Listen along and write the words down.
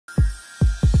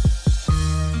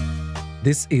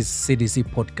This is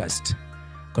CDC Podcast,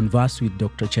 Converse with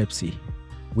Dr. Chepsi.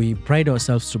 We pride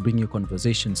ourselves to bring you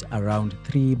conversations around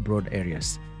three broad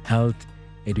areas: health,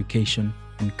 education,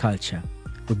 and culture.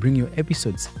 We bring you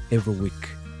episodes every week,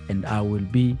 and I will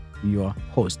be your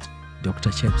host, Dr.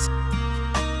 Chepsi.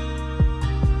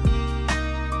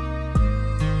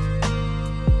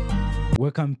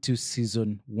 Welcome to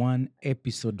Season 1,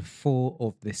 Episode 4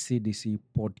 of the CDC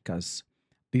Podcast.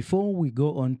 Before we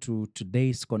go on to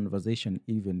today's conversation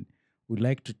we'd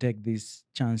like to take this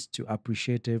chance to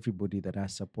appreciate everybody that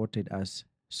has supported us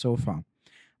so far.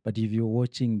 But if you're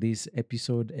watching this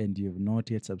episode and you've not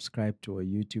yet subscribed to our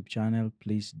YouTube channel,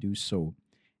 please do so.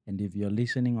 And if you're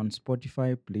listening on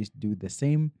Spotify, please do the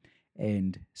same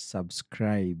and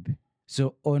subscribe.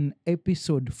 So on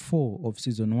episode 4 of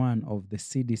season 1 of the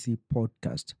CDC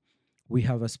podcast, we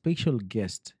have a special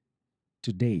guest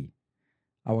today.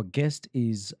 Our guest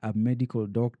is a medical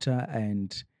doctor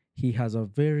and he has a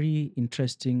very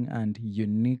interesting and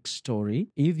unique story.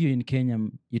 If you're in Kenya,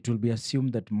 it will be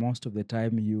assumed that most of the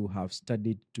time you have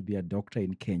studied to be a doctor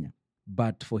in Kenya.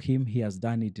 But for him, he has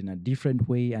done it in a different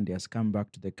way and he has come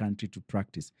back to the country to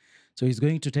practice. So he's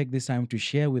going to take this time to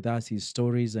share with us his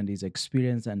stories and his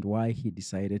experience and why he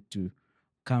decided to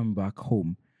come back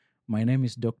home. My name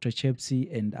is Dr.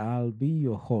 Chepsi and I'll be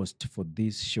your host for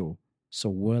this show. So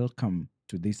welcome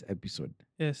to this episode.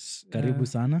 Yes. Karibu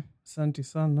sana. Asante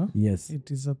sana. Yes.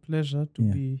 It is a pleasure to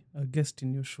be a guest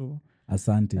in your show.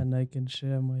 Asante. And I can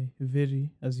share my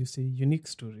very, as you say, unique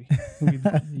story with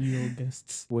your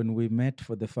guests. When we met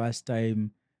for the first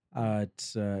time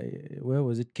at, where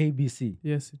was it? KBC.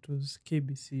 Yes, it was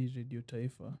KBC Radio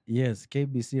Taifa. Yes,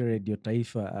 KBC Radio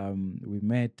Taifa. We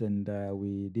met and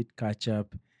we did catch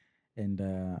up. And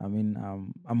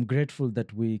I'm grateful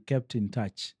that we kept in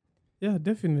touch. Yeah,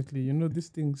 definitely. You know, these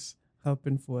things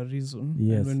happen for a reason.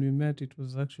 Yes. And when we met, it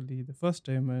was actually the first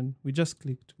time and we just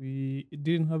clicked. We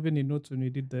didn't have any notes when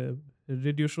we did the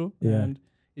radio show. Yeah. And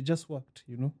it just worked,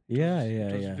 you know.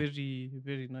 It was very,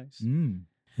 very nice.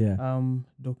 Yeah.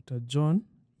 Dr. John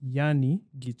Yani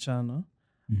Gichana.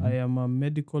 Mm-hmm. I am a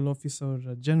medical officer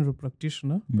or a general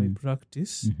practitioner by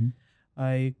practice. Mm-hmm.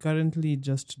 I currently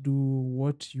just do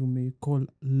what you may call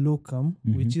locum,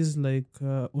 which is like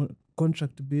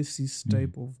contract basis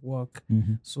type of work.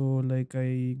 So like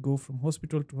I go from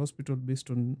hospital to hospital based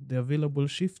on the available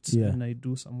shifts and I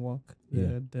do some work.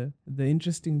 The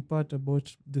interesting part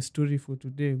about the story for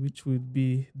today, which will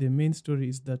be the main story,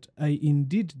 is that I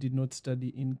indeed did not study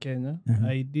in Kenya.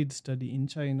 I did study in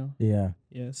China. Yeah.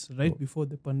 Yes, before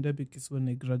the pandemic is when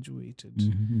I graduated.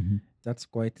 That's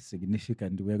quite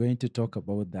significant. We're going to talk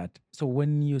about that. So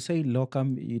when you say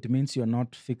locum, it means you're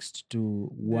not fixed to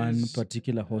one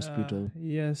particular hospital.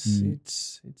 Yes,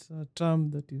 it's a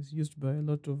term that is used by a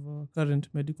lot of current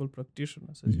medical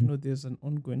practitioners. As you know, there's an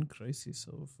ongoing crisis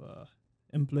of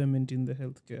employment in the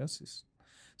healthcare system.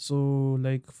 So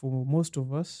like for most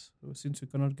of us, since we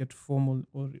cannot get formal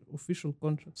or official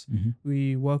contracts,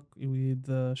 we work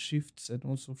with shifts and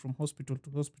also from hospital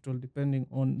to hospital depending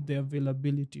on the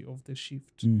availability of the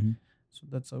shift. So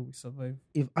that's how we survive.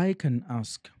 If I can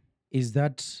ask, is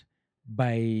that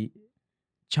by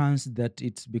chance that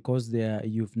it's because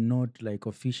you've not like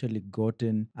officially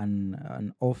gotten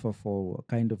an offer for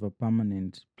kind of a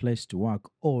permanent place to work,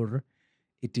 or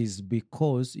it is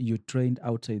because you trained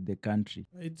outside the country?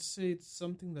 I'd say it's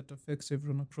something that affects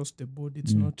everyone across the board.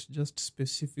 It's not just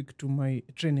specific to my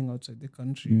training outside the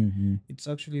country. It's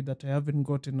actually that I haven't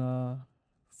gotten a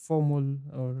formal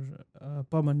or a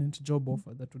permanent job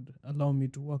offer that would allow me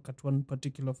to work at one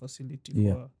particular facility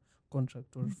for a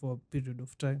contract or for a period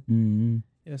of time.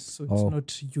 Yes, so it's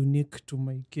not unique to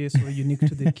my case or unique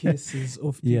to the cases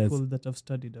of people that have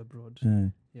studied abroad.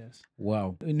 Yes.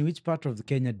 Wow. In which part of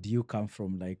Kenya do you come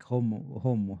from? Like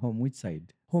home, which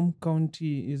side? Home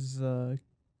county is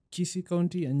Kisii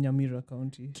County and Nyamira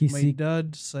County. My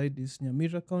dad's side is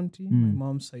Nyamira County. My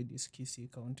mom's side is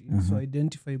Kisii County. So I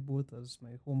identify both as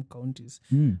my home counties.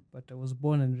 But I was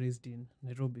born and raised in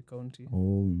Nairobi County.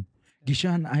 Oh.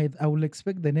 Gichana, I will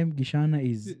expect the name Gichana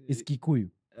is Kikuyu.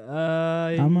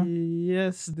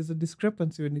 Yes, there's a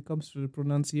discrepancy when it comes to the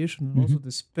pronunciation and also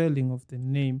the spelling of the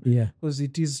name. Yeah. Because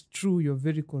it is true, you're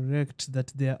very correct,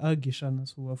 that there are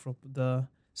Gichanas who are from the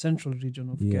central region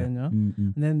of Kenya.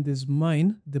 And then there's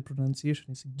mine, the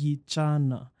pronunciation is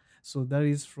Gichana. So that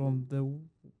is from the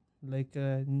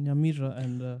Nyamira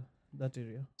and that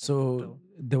area. So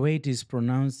the way it is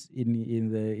pronounced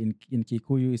in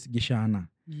Kikuyu is Gichana.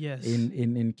 Yes.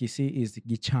 In Kisii is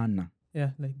Gichana.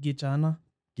 Yeah, like Gichana.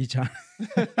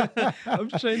 Gichana. I'm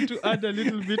trying to add a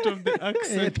little bit of the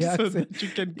accent, The so accent. that you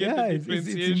can get the It's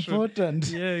differentiation.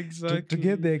 important Yeah, exactly. to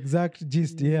get the exact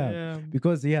gist. Yeah.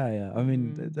 Because I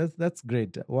mean that's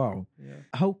great. Wow. Yeah.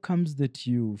 How comes that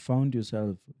you found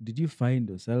yourself? Did you find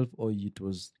yourself, or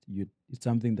it's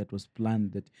something that was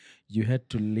planned, that you had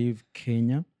to leave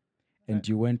Kenya and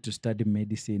you went to study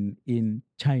medicine in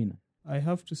China? I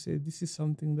have to say, this is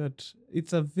something that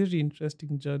it's a very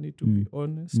interesting journey, to be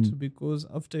honest, because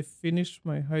after I finished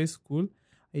my high school,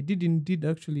 I did indeed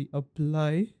actually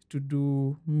apply to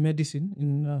do medicine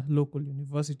in local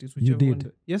universities. You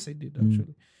did? Yes, I did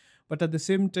actually. But at the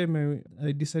same time,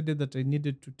 I decided that I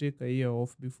needed to take a year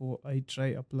off before I try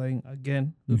applying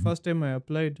again. The first time I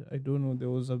applied, I don't know, there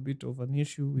was a bit of an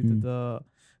issue with the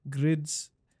grades,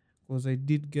 because I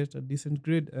did get a decent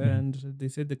grade, and they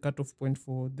said the cutoff point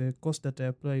for the course that I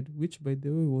applied, which by the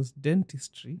way was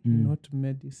dentistry, not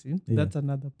medicine. Yeah. That's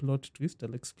another plot twist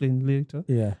I'll explain later.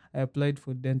 Yeah. I applied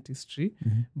for dentistry,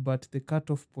 but the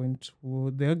cutoff point,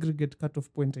 the aggregate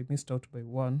cutoff point, I missed out by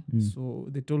one. So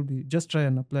they told me, just try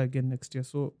and apply again next year.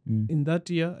 So in that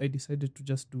year, I decided to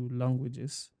just do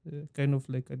languages, kind of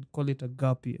like I'd call it a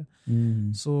gap year.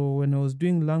 So when I was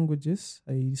doing languages,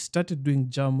 I started doing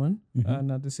German,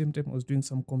 and at the same time I was doing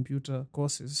some computer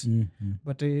courses.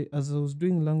 But as I was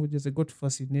doing languages, I got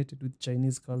fascinated with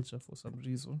Chinese culture for some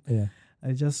reason. Yeah.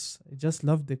 I just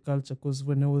loved the culture, because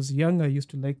when I was young, I used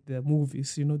to like the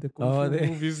movies, the kung fu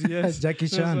movies. Yes, Jackie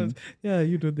Chan. Yeah,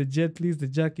 the Jet Lis, the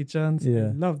Jackie Chans. Yeah.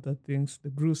 I love that things.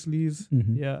 The Bruce Lees.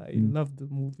 Yeah, I love the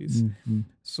movies.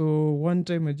 So one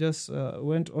time I just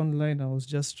went online. I was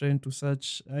just trying to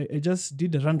search. I just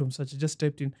did a random search. I just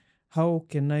typed in, how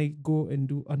can I go and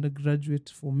do undergraduate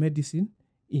for medicine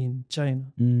in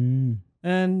China?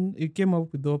 And it came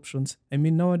up with the options. I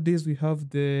mean, nowadays we have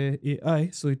the AI,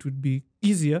 so it would be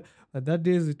easier. But that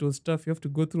days it was tough. You have to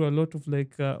go through a lot of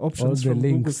options from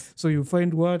Google. So you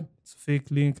find one, it's a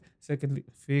fake link. Secondly,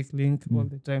 fake link all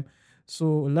the time. So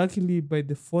luckily, by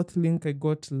the fourth link, I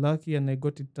got lucky and I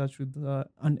got in touch with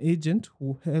an agent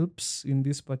who helps in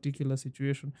this particular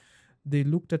situation. They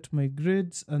looked at my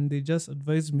grades and they just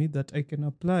advised me that I can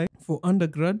apply for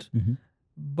undergrad,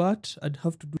 but I'd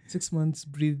have to do 6 months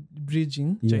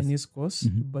bridging Chinese course,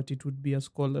 but it would be a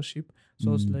scholarship. So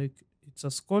I was like, it's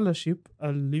a scholarship.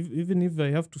 I'll leave, even if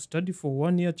I have to study for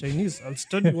 1 year Chinese, I'll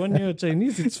study 1 year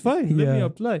Chinese. It's fine. Let me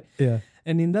apply. Yeah.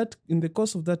 And in the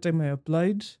course of that time, I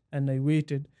applied and I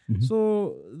waited.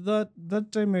 So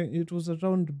that time, it was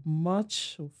around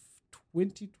March of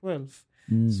 2012.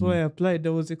 So I applied. I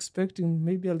was expecting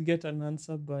maybe I'll get an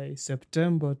answer by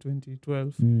September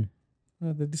 2012.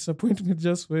 The disappointment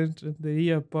just went, and the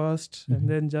year passed, and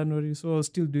then January. So I was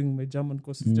still doing my German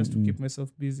courses just to keep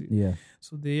myself busy. Yeah.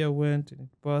 So the year went and it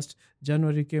passed.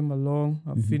 January came along.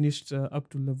 I finished up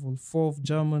to level 4 of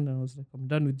German. And I was like, I'm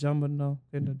done with German now.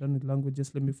 Kind of done with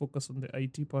languages. Let me focus on the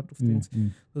IT part of things.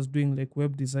 I was doing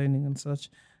web designing and such.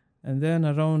 And then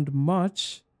around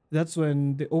March, that's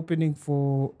when the opening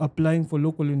for applying for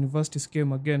local universities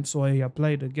came again. So I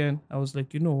applied again. I was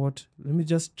like, you know what? Let me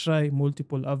just try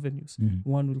multiple avenues.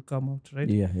 One will come out, right?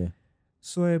 Yeah.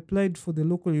 So I applied for the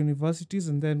local universities.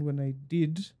 And then when I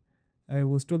did, I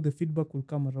was told the feedback will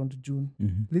come around June.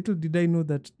 Little did I know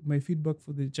that my feedback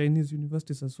for the Chinese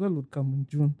universities as well would come in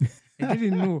June. I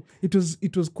didn't know.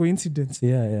 It was coincidence.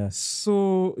 Yeah.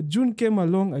 So June came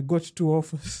along. I got 2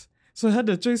 offers. So I had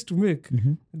a choice to make.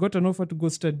 I got an offer to go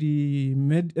study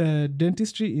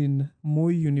dentistry in Moi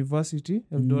University,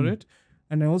 Eldoret.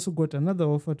 And I also got another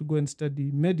offer to go and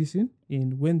study medicine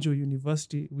in Wenzhou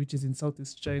University, which is in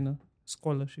Southeast China,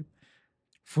 scholarship.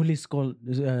 Fully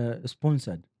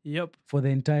sponsored? Yep. For the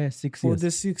entire 6 years? For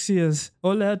the 6 years.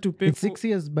 All I had to pay It's 6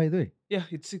 years, by the way? Yeah,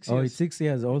 it's 6 years. Oh, it's 6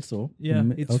 years also? Yeah,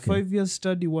 it's 5 years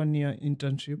study, 1 year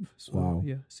internship. So, wow.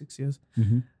 Yeah, 6 years.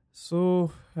 So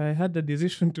I had a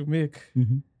decision to make,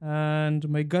 and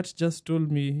my gut just told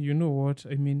me, you know what?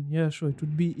 I mean, yeah, sure. It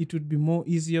would be more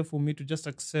easier for me to just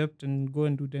accept and go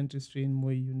and do dentistry in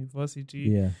Moi University.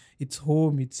 Yeah, it's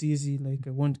home. It's easy. I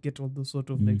won't get all those sort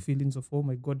of feelings of, oh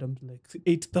my God, I'm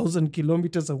 8,000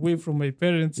 kilometers away from my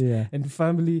parents and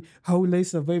family. How will I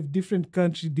survive? Different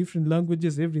country, different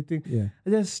languages, everything. Yeah. I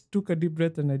just took a deep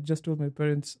breath and I just told my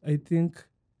parents, I think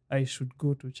I should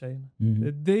go to China.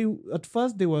 At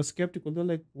first they were skeptical. They're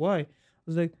like, why? I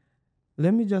was like,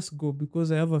 let me just go, because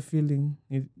I have a feeling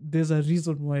there's a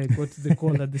reason why I got the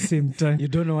call at the same time. You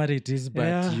don't know what it is,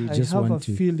 but you just want to. I have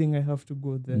a feeling I have to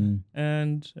go there.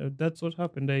 And that's what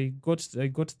happened. I got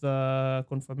the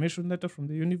confirmation letter from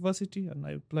the university and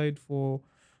I applied for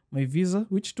my visa,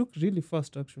 which took really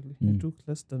fast actually. It took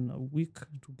less than a week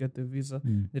to get the visa.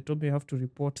 They told me I have to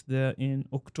report there in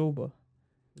October.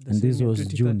 And this was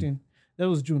June. That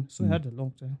was June, so I had a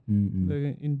long time.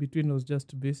 In between, I was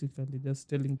just basically just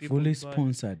telling people. Fully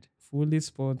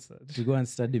sponsored to go and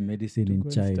study medicine in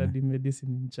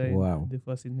China. Wow. The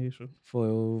fascination.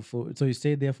 So you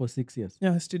stayed there for 6 years?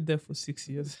 Yeah, I stayed there for 6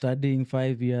 years. Studying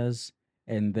 5 years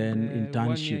and then internship.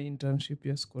 1 year internship,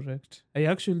 yes, correct. I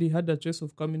actually had a choice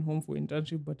of coming home for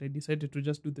internship, but I decided to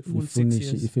just do the full 6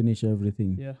 years. You finish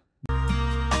everything. Yeah.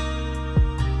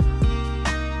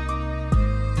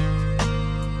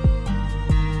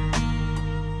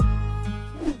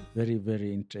 Very,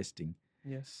 very interesting.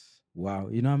 Yes. Wow.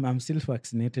 I'm still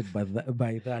fascinated by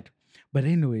that. But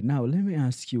anyway, now let me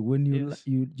ask you, when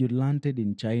you landed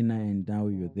in China and now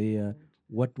you're there,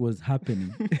 what was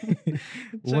happening?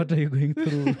 What are you going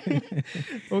through?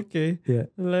 Okay. Yeah.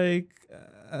 Like,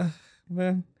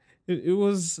 man, it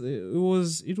was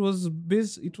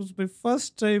my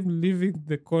first time leaving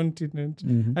the continent.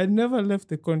 I never left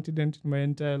the continent in my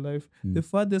entire life. The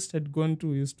farthest I'd gone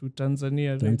to is to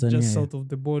Tanzania, right, just south of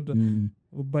the border.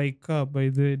 By car, by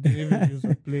the way. Didn't even use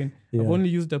a plane. I've only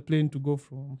used a plane to go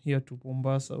from here to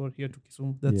Mombasa or here to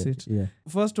Kisumu. That's it. Yeah.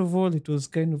 First of all, it was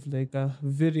kind of like a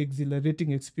very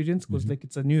exhilarating experience because like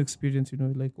it's a new experience,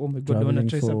 like, oh my God, I want to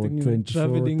try something new.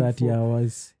 Traveling 30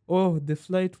 hours. Oh, the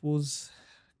flight was,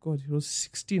 God, it was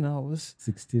 16 hours.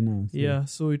 16 hours. Yeah,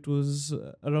 so it was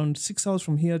around 6 hours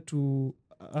from here to,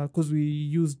 because we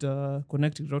used a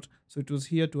connecting route. So it was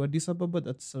here to Addis Ababa.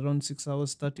 That's around 6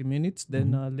 hours, 30 minutes.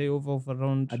 Then a layover of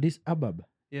around... Addis Ababa?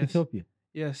 Yes. Ethiopia?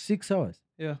 Yes. 6 hours?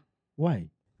 Yeah. Why?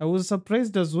 I was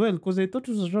surprised as well because I thought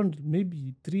it was around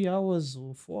maybe 3 hours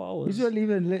or 4 hours. Usually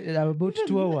even about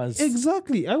 2 hours.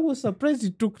 Exactly. I was surprised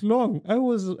it took long. I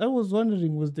was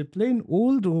wondering, was the plane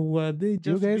old or were they just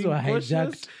You guys were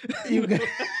hijacked. You guys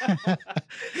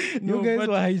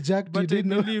were hijacked. But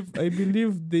I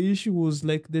believe the issue was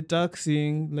like the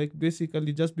taxiing, like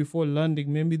basically just before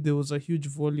landing, maybe there was a huge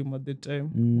volume at the time.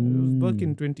 It was back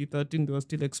in 2013. They were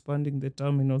still expanding the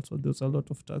terminal, so there was a lot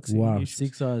of taxiing issues.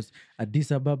 6 hours.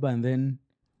 Addis Ababa and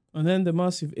then the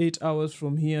massive 8 hours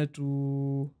from here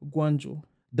to Guangzhou.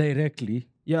 Directly?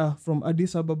 Yeah, from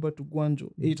Addis Ababa to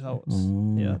Guangzou, 8 hours.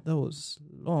 Yeah, that was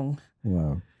long.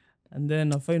 Wow. And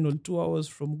then a final 2 hours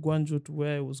from Guangzhou to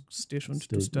where I was stationed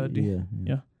to study.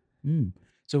 Yeah.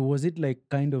 So was it like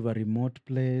kind of a remote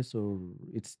place or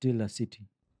it's still a city?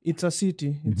 It's a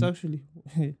city. It's actually...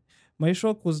 My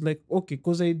shock was like, okay,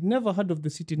 because I'd never heard of the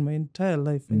city in my entire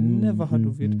life. I never heard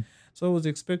of it. So I was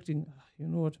expecting, you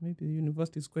know what, maybe the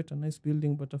university is quite a nice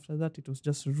building, but after that it was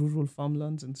just rural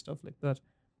farmlands and stuff like that.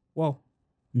 Wow.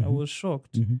 I was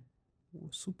shocked.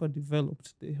 Super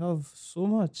developed. They have so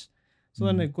much. So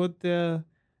when I got there,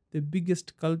 the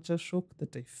biggest culture shock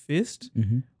that I faced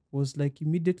was like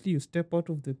immediately you step out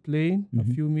of the plane, a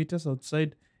few meters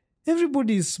outside,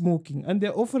 everybody is smoking and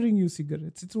they're offering you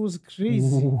cigarettes. It was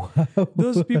crazy. Wow.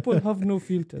 Those people have no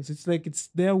filters. It's like it's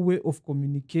their way of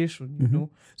communication, you know.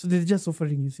 So they're just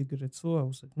offering you cigarettes. So I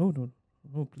was like,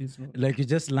 no, please, no. Like you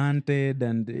just landed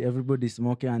and everybody's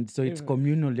smoking, and so it's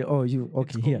communal. Oh,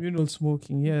 it's communal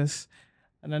smoking, yes.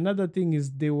 And another thing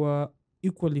is they were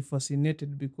equally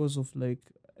fascinated because of like,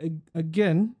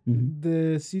 again,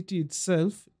 the city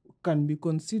itself can be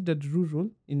considered rural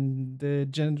in the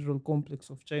general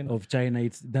complex of China.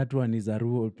 That one is a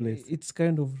rural place. It's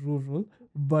kind of rural,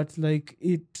 but like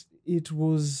it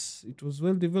was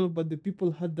well developed. But the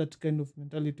people had that kind of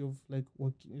mentality of like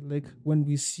working, like when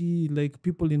we see like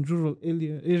people in rural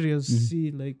areas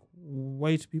see like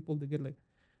white people, they get like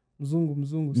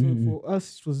mzungu. So for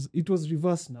us, it was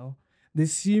reverse now. They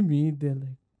see me, they're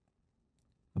like,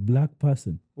 a black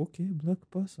person. Okay, black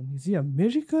person. Is he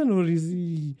American or is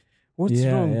he... What's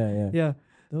wrong? Yeah.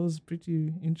 That was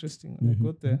pretty interesting when I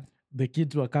got there. The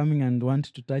kids were coming and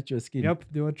wanted to touch your skin. Yep,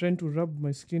 they were trying to rub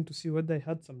my skin to see whether I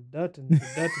had some dirt, and the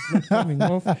dirt is not coming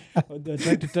off. Or they're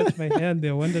trying to touch my hair and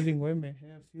they're wondering why my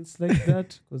hair feels like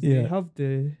that. Because they have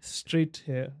the straight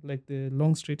hair, like the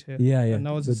long straight hair. Yeah. And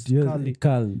now it's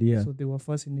curly. So they were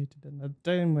fascinated. And at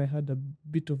the time I had a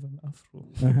bit of an afro.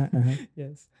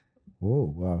 Yes.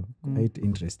 Oh, wow. Quite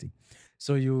interesting.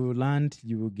 So you learned,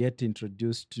 you get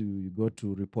introduced to, you go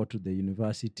to report to the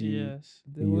university. Yes.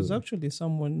 There was actually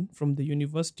someone from the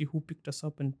university who picked us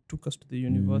up and took us to the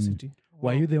university.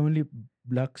 Were you the only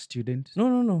black student?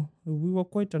 No. We were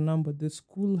quite a number. The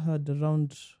school had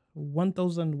around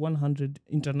 1,100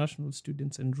 international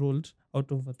students enrolled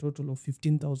out of a total of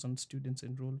 15,000 students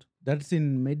enrolled. That's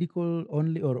in medical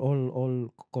only or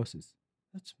all courses?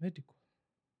 That's medical.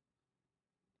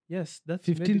 Yes, that's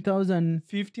 15,000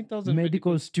 15,000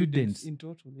 medical students in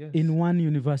total. Yes, in one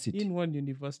university. in one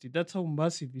university. That's how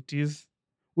massive it is.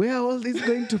 Where are all these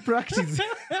going to practice?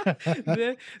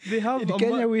 they have In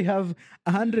Kenya, we have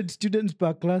 100 students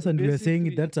per class, and we are saying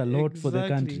basically, that's a lot for the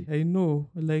country. Exactly, I know.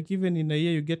 Like even in a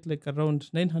year, you get like around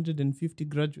 950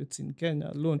 graduates in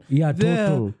Kenya alone. Yeah, There-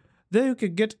 total. There you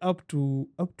can get up to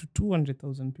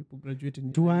 200,000 people graduating. in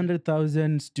a year.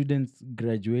 200,000 students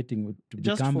graduating to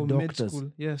Just become for med doctors.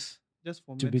 school. Yes, just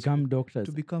for To med become school. doctors.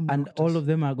 To become And doctors. all of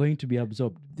them are going to be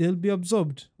absorbed. They'll be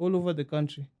absorbed all over the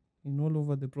country, in all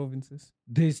over the provinces.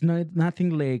 There's nothing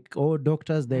like, oh,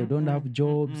 doctors, they don't have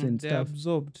jobs and They're stuff.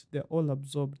 absorbed. They're all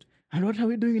absorbed. And what are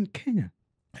we doing in Kenya?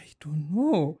 I don't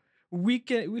know. We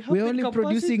have We're the only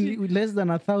capacity. producing less than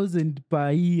 1,000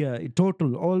 per year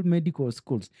total, all medical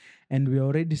schools. And we're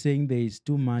already saying there is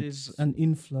too much. There's an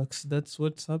influx. That's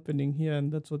what's happening here,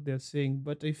 and that's what they're saying.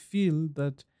 But I feel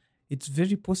that it's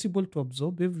very possible to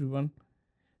absorb everyone.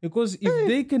 Because if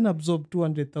they can absorb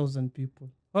 200,000 people,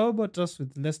 how about us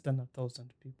with less than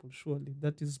 1,000 people? Surely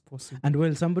that is possible. And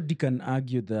well, somebody can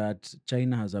argue that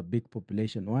China has a big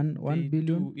population. One They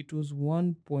billion? do. It was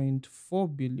 1.4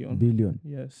 billion. Billion.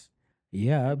 Yes.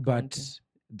 Yeah, And but counting.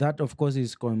 that, of course,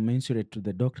 is commensurate to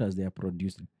the doctors they are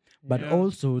producing. But Yeah.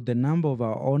 also, the number of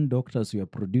our own doctors we are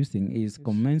producing is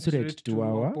commensurate to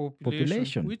our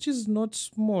population. which is not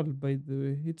small, by the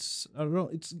way. It's around.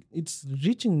 It's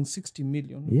reaching 60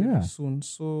 million Yeah. very soon.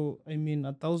 So I mean,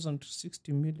 1,000 to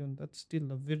 60 million. That's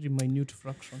still a very minute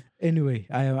fraction. Anyway,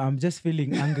 I'm just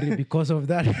feeling angry because of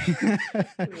that.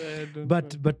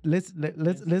 But let's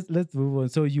move on.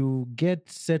 So you get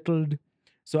settled.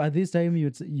 So at this time,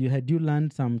 you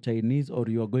learned some Chinese, or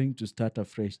you are going to start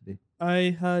afresh there?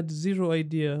 I had zero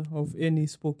idea of any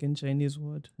spoken Chinese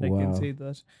word. I Wow. can say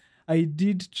that. I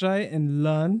did try and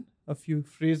learn a few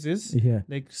phrases, Yeah.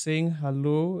 like saying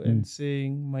hello and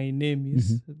saying my name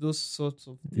is, those sorts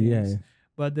of things. Yeah.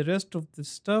 But the rest of the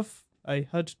stuff, I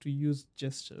had to use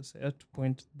gestures. I had to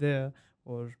point there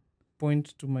or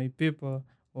point to my paper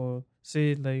or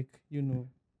say like,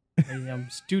 I am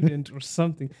student or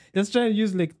something. Just try and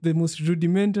use like the most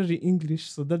rudimentary English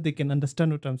so that they can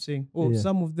understand what I'm saying. Oh, Yeah.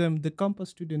 some of them, the campus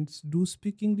students do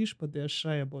speak English, but they are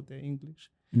shy about their English.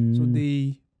 So Mm.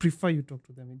 they prefer you talk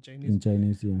to them in Chinese. In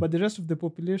Chinese, yeah. But the rest of the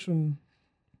population,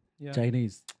 yeah.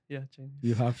 Chinese, Yeah, Chinese.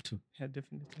 you have to. Yeah,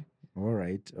 definitely. All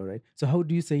right. So how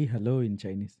do you say hello in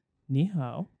Chinese? Ni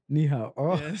hao. Ni hao.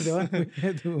 Oh, Yes. the one we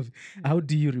had to- How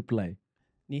do you reply?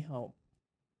 Ni hao.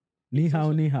 Ni hao,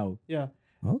 also- ni hao. Yeah.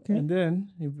 Okay. And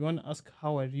then if you want to ask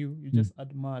how are you, you just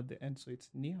add ma at the end. So it's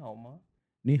ni hao ma.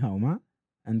 Ni hao ma.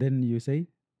 And then you say,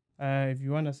 If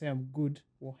you want to say I'm good,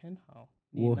 wo hen hao.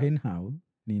 wo hen hao,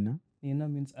 Nina. Nina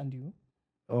means and you.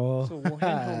 Oh. So wo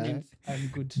hen hao means I'm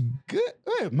good. Good.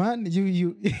 Hey, man,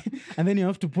 you and then you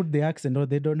have to put the accent, or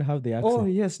they don't have the accent. Oh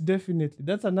yes, definitely.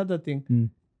 That's another thing. Mm.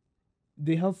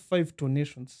 They have 5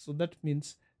 tonations. So that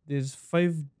means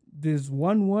there's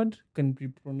one word can be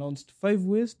pronounced 5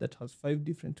 ways that has 5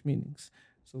 different meanings.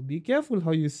 So be careful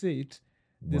how you say it.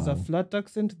 There's a Wow. flat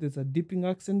accent, there's a dipping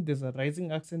accent, there's a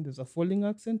rising accent, there's a falling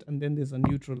accent, and then there's a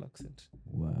neutral accent.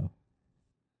 Wow.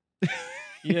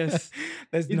 Yes.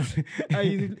 That's not.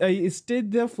 I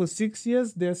stayed there for 6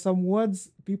 years. There are some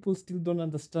words people still don't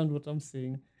understand what I'm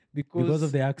saying Because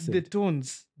of the accent. The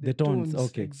tones. The tones,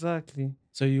 okay. Exactly.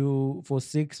 So you, for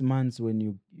 6 months when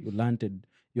you landed,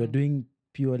 you're doing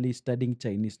purely studying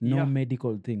Chinese, no Yeah.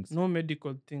 medical things. No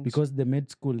medical things. Because the med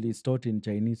school is taught in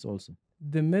Chinese also.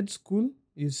 the med school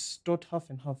is taught half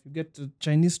and half. You get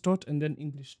Chinese taught and then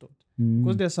English taught. Mm.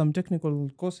 Because there's some technical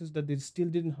courses that they still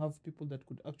didn't have people that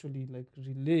could actually like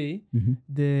relay Mhm.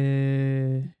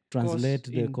 the Translate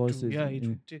course the into- courses. Yeah, it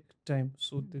would take time.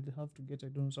 So they'll have to get, I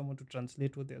don't know, someone to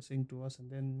translate what they're saying to us,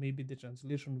 and then maybe the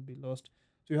translation will be lost.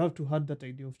 So you have to have that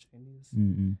idea of Chinese.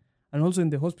 Mm-mm. And also in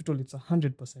the hospital, it's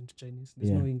 100% Chinese. There's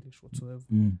no Yeah. English whatsoever.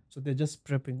 Mm. So they're just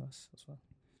prepping us as well.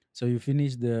 So you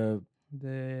finish the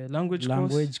The language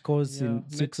course yeah, in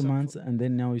med 6 sub- months, and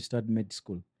then now you start med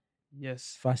school.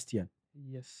 Yes. First year.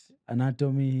 Yes.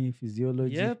 Anatomy,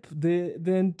 physiology. Yep.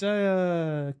 The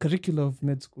entire curriculum of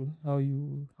med school. How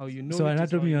you know. So it is how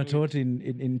anatomy you you are know taught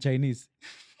it. in Chinese.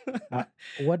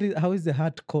 How is the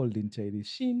heart called in Chinese?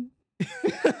 Shin.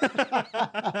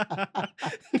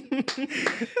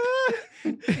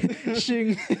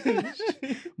 Shing.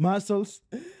 Muscles.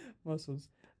 Muscles.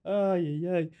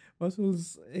 Yeah.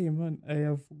 Muscles. Hey man, I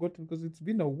have forgotten because it's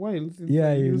been a while since Yeah,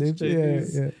 I you used lived.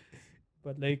 Chinese. Yeah.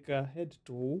 But like head,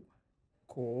 toe,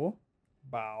 core,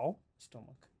 bow,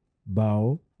 stomach.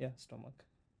 Bao, Yeah, stomach.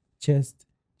 chest,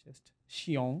 Chest.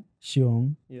 Xiong.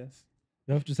 xiong. Yes.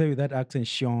 You have to say with that accent,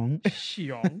 Xiong.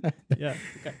 Xiong. Yeah.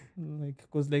 Like,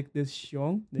 because like there's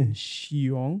Xiong, then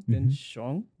Xiong, then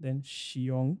Xiong, then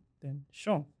Xiong, then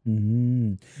Xiong.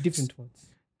 Mm-hmm. Different words.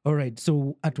 All right.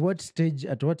 So at what stage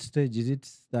is it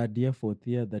third year, fourth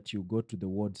year that you go to the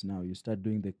wards now? You start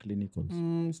doing the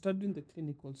clinicals. Start doing the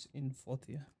clinicals in 4th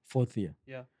year. Fourth year.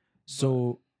 Yeah.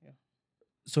 So yeah.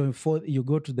 so in fourth you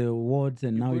go to the wards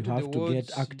and now go you to the have to get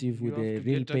wards, active you with have the to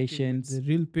real get active with patients. the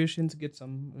real patients, get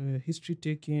some history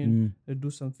taken, do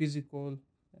some physical.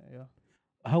 Yeah.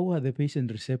 How are the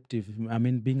patients receptive? I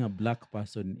mean, being a black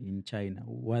person in China,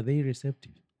 were they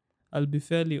receptive? I'll be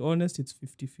fairly honest, it's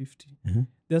 50-50.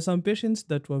 There are some patients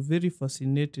that were very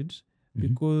fascinated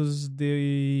because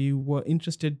they were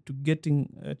interested to getting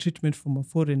treatment from a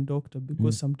foreign doctor,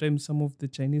 because sometimes some of the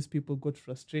Chinese people got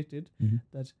frustrated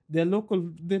that the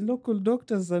local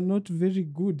doctors are not very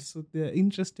good, so they're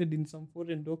interested in some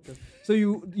foreign doctors. So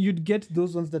you'd get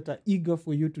those ones that are eager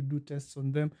for you to do tests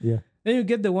on them. Yeah. Then you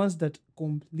get the ones that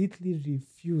completely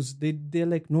refuse. They're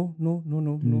like, no,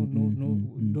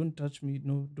 don't touch me,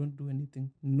 no, don't do anything,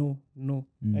 no.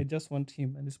 I just want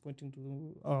him, and he's pointing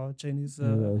to our Chinese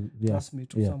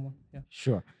classmate or someone. Yeah,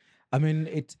 sure. I mean,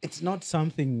 it's not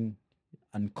something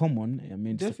uncommon. I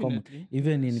mean, it's common. definitely.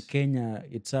 Even in Kenya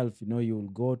itself,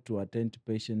 you'll go to attend to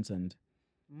patients and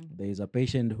there is a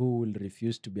patient who will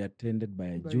refuse to be attended by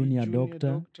a junior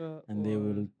doctor, and they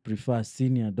will prefer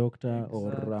senior doctor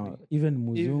or even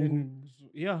Muzungu.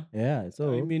 Yeah.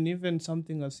 So I mean, even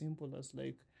something as simple as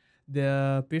like there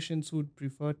are patients who would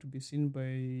prefer to be seen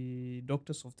by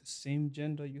doctors of the same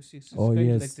gender. You see, so it's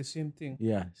kind of like the same thing.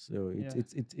 Yeah. So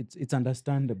it's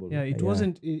understandable. Yeah, it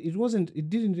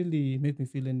didn't really make me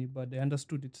feel any bad. I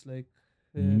understood it's like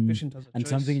patient has a and choice.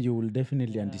 something you will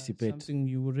definitely anticipate. Something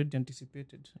you already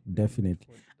anticipated.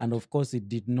 Definitely. And of course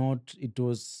it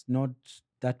was not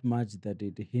that much that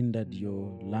it hindered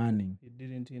your learning. It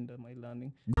didn't hinder my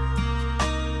learning.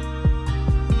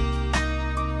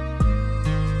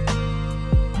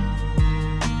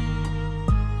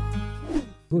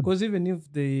 Good. Because even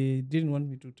if they didn't want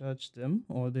me to touch them,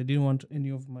 or they didn't want any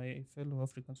of my fellow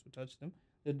Africans to touch them,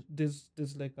 there's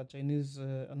like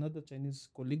another Chinese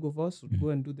colleague of us would go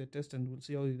and do the test, and we'll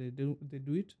see how they do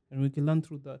it, and we can learn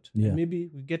through that. Yeah. And maybe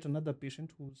we get another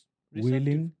patient who's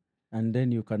willing, and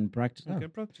then you can practice. You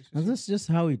can practice. And that's just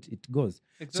how it goes.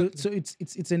 Exactly. So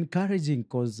it's encouraging,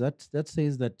 because that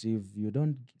says that if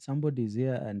somebody is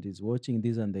here and is watching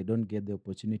this and they don't get the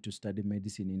opportunity to study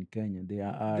medicine in Kenya, there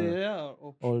are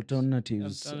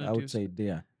alternatives outside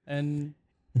there. And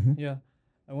yeah,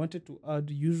 I wanted to add,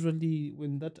 usually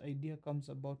when that idea comes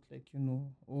about, like,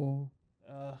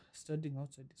 studying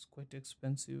outside is quite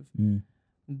expensive.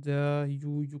 There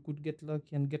you could get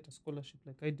lucky and get a scholarship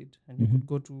like I did, and you could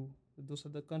go to those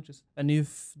other countries. And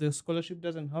if the scholarship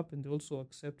doesn't happen, they also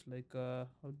accept, like,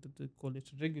 how do they call it,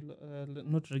 regular,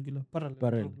 not regular, parallel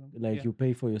program. Like you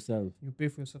pay for yourself. You pay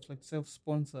for yourself, like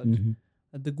self-sponsored.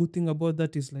 And the good thing about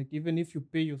that is, like, even if you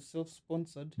pay yourself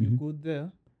sponsored, you go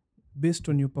there, based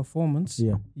on your performance,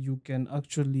 you can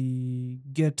actually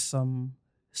get some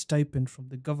stipend from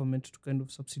the government to kind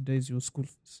of subsidize your school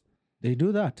fees. They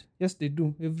do that? Yes, they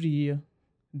do, every year.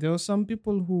 There are some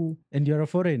people who... And you're a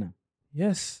foreigner?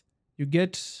 Yes. You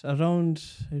get around...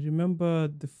 I remember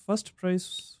the first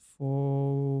prize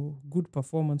for good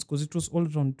performance, because it was all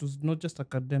around. It was not just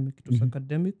academic. It was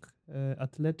academic,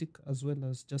 athletic, as well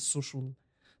as just social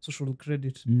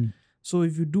credit. So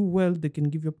if you do well, they can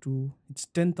give you up to... It's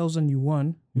 10,000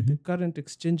 yuan. With the current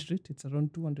exchange rate, it's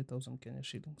around 200,000 Kenya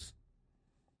shillings.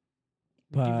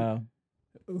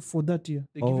 For that year,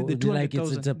 they give you the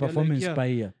 200,000. It's a performance per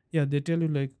year. Yeah, they tell you,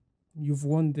 like, you've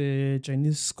won the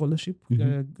Chinese scholarship,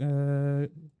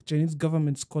 Chinese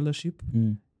government scholarship.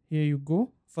 Here you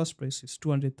go. First prize is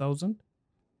 200,000.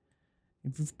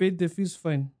 If you've paid the fees,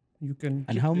 fine. You can.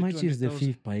 And how much is the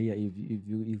fee per year,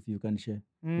 if you can share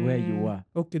where you are?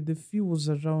 Okay, the fee was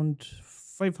around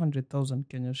 500,000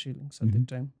 Kenya shillings at the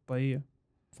time per year.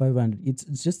 500.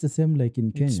 It's just the same like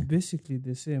in Kenya. It's basically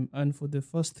the same. And for the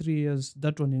first 3 years,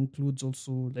 that one includes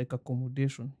also, like,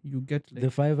 accommodation. You get, like, the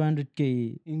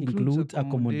 500K includes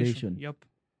accommodation. Yep.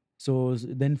 So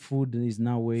then food is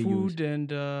now where food and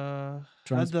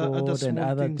transport other and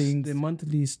other things. The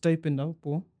monthly stipend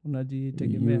hapo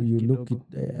unajitegemea. You look it.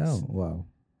 Oh wow!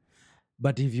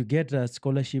 But if you get a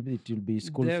scholarship, it will be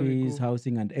school fees,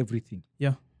 housing, and everything.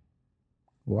 Yeah.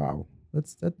 Wow,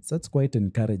 that's quite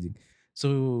encouraging.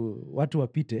 So watu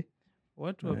wapite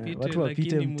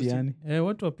mtihani.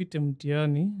 Watu wapite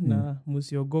mtihani na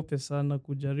msiogope sana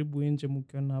kujaribu nje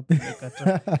mkiona hapo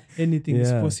nikata. Anything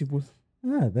is possible.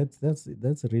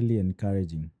 That's really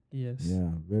encouraging. Yes.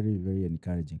 Yeah, very, very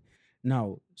encouraging.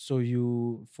 Now, so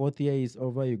you fourth year is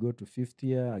over, you go to fifth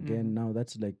year again. Now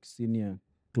that's like senior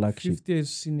clerkship. Fifth year is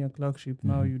senior clerkship.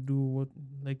 Now Mhm. you do what,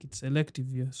 like it's elective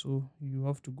year, so you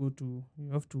have to go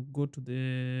to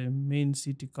the main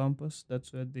city campus.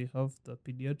 That's where they have the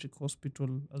pediatric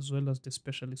hospital as well as the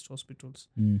specialist hospitals.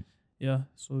 Mm. Yeah,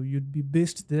 so you'd be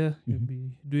based there. You'd Mhm.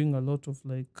 be doing a lot of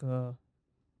like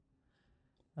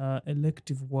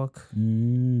elective work,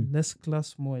 Mm. less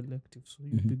class, more elective. So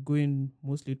you'd Mhm. be going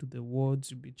mostly to the wards.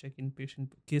 You'd be checking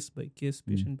patient case by case,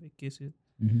 patient by case,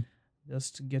 Mhm.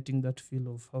 just getting that feel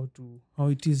of how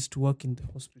it is to work in the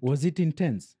hospital. Was it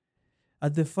intense?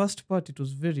 At the first part, it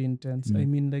was very intense. I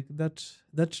mean, like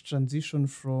that transition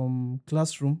from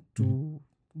classroom to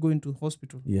going to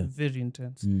hospital, Yeah. very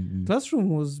intense. Mm-hmm. Classroom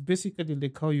was basically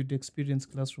like how you'd experience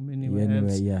classroom anywhere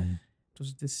Anyway, else. yeah. It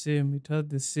was the same. It had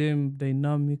the same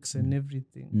dynamics and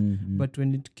everything. Mm-hmm. But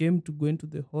when it came to going to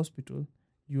the hospital,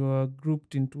 you are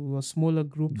grouped into a smaller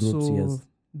group, Groups, so yes.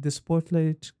 the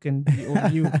spotlight can be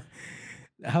on you.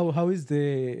 How is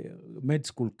the med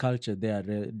school culture there?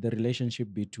 The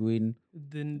relationship between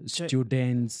Then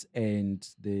students and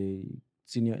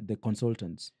the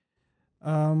consultants?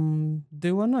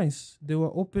 they were nice. They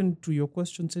were open to your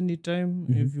questions anytime.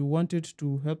 If you wanted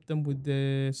to help them with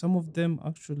some of them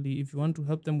actually, if you want to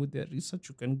help them with their research,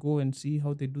 you can go and see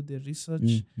how they do their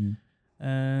research.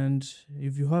 And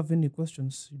if you have any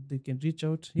questions, they can reach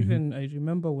out. Even I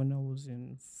remember when I was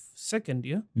in second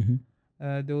year,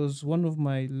 there was one of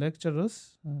my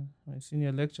lecturers, my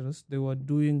senior lecturers, they were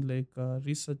doing like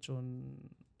research on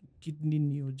kidney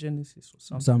neogenesis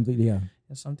or something. Yeah.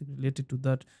 Something related to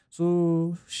that.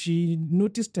 So she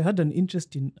noticed I had an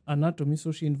interest in anatomy,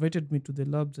 so she invited me to the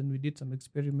labs and we did some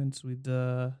experiments with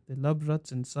the lab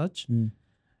rats and such.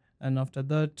 And after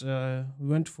that, we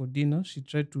went for dinner. She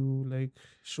tried to like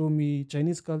show me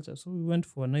Chinese culture, so we went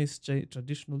for a nice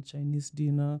traditional Chinese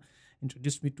dinner.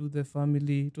 Introduced me to the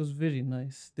family. It was very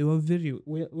nice. They were very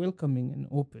welcoming and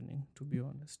opening. To be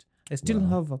honest, I still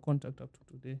have a contact up to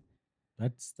today.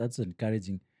 That's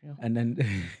encouraging. Yeah. And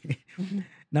then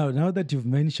now that you've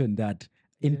mentioned that,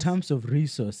 in terms of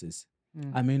resources,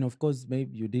 I mean, of course,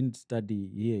 maybe you didn't study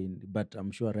here, but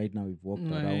I'm sure right now we've walked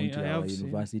around to our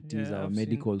universities, our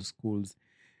medical schools.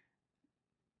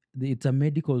 It's a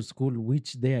medical school,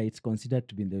 which there it's considered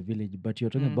to be in the village, but you're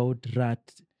talking about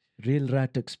real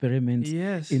rat experiments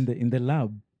in the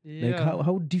lab. Like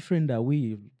how different are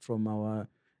we from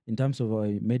in terms of our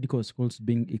medical schools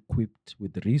being equipped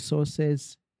with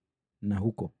resources na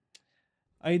huko?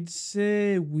 I'd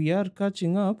say we are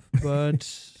catching up, but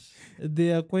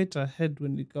they are quite ahead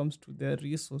when it comes to their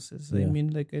resources. I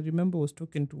mean, like I remember I was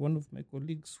talking to one of my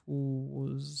colleagues who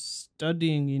was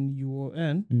studying in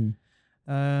UON,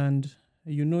 and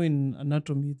in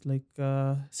anatomy, like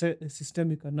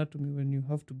systemic anatomy, when you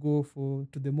have to go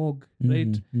to the morgue,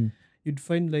 right? You'd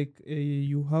find like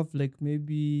you have like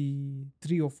maybe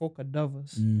 3 or 4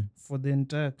 cadavers for the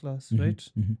entire class, right?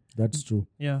 That's true.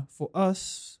 Yeah, for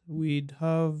us, we'd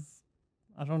have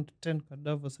around 10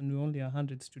 cadavers and we're only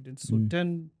 100 students. So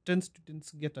 10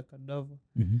 students get a cadaver.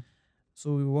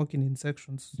 So we were working in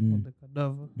sections on the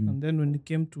cadaver. And then when it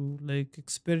came to like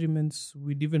experiments,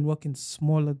 we'd even work in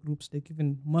smaller groups, like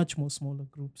even much more smaller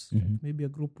groups, like maybe a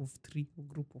group of 3 or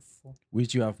group of 4.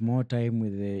 Which you have more time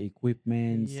with the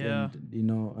equipment and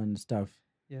and stuff.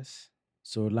 Yes.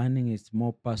 So learning is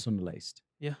more personalized.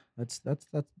 Yeah.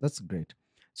 That's great.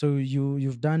 So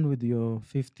you've done with your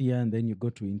 5th year and then you go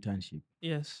to internship.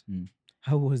 Yes.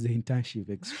 How was the internship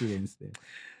experience there?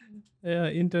 Yeah,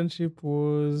 internship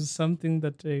was something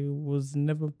that I was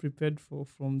never prepared for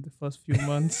from the first few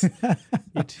months.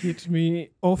 It hit me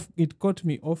off. It caught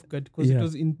me off guard because it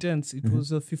was intense. It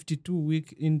was a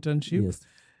 52-week internship. Yes.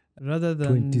 Rather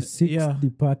than 26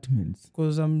 departments.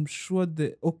 Because I'm sure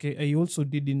I also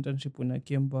did internship when I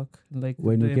came back, like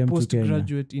when the you came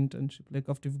postgraduate internship. Like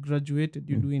after you've graduated,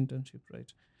 you do internship,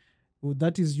 right? Well,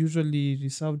 that is usually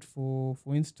reserved for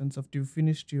instance, after you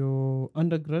finished your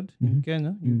undergrad in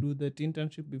Kenya, you do that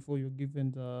internship before you're given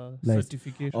the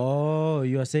certification. Oh,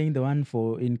 you are saying the one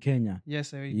in Kenya?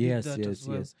 Yes, I did that as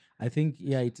well. Yes. I think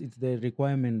it's the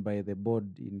requirement by the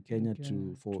board in Kenya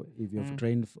for if you've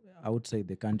trained outside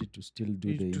the country to still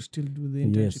do the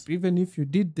internship. Yes. Even if you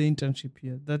did the internship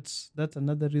here, that's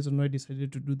another reason why I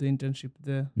decided to do the internship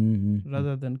there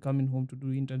rather than coming home to do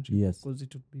internship because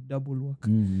it would be double work.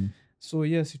 So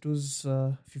yes, it was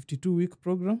a 52-week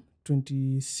program,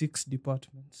 26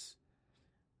 departments.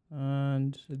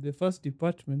 And the first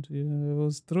department, I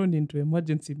was thrown into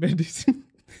emergency medicine.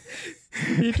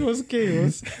 It was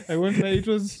chaos. I won't lie, it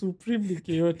was supremely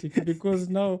chaotic because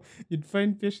now you'd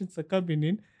find patients are coming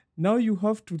in Now you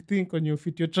have to think on your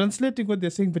feet. You're translating what they're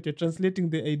saying, but you're translating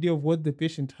the idea of what the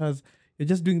patient has. You're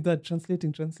just doing that,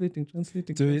 translating. So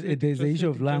there's the issue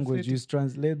of language. You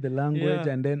translate the language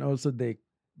and then also the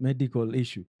medical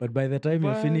issue. But by the time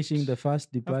you're finishing the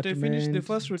first department, after I finished the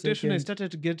first rotation, I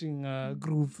started getting a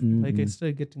groove. Like I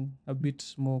started getting a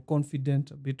bit more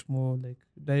confident, a bit more like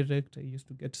direct. I used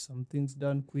to get some things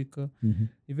done quicker.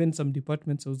 Even some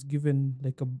departments I was given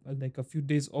like a few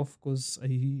days off because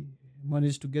I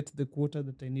managed to get the quota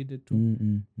that I needed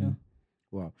to.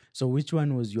 Wow. So which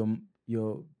one was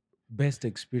your best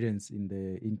experience in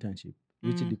the internship?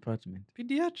 Which department?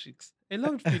 Pediatrics. I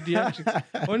loved pediatrics.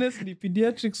 Honestly,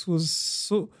 pediatrics was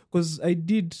so because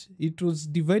it was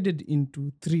divided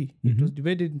into three. It was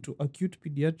divided into acute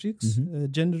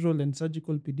pediatrics, general and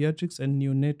surgical pediatrics, and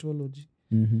neonatology.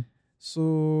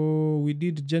 So we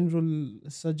did general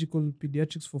surgical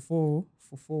pediatrics for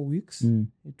 4 weeks.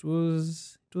 It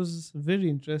was very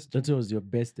interesting. That was your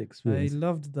best experience. I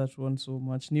loved that one so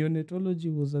much.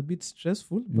 Neonatology was a bit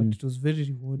stressful, but it was very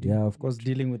rewarding. Yeah, of course,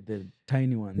 dealing with the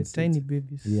tiny ones. The tiny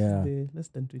babies. Yeah. The less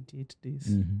than 28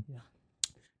 days. Yeah.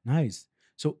 Nice.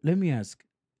 So let me ask,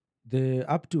 the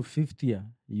up to 5th year,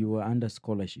 you were under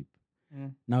scholarship.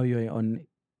 Now you're on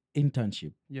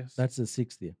internship. Yes. That's the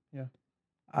 6th year. Yeah.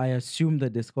 I assume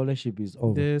that the scholarship is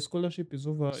over. The scholarship is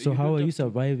over. So how are you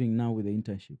surviving now with the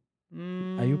internship?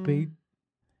 Are you paid?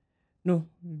 No,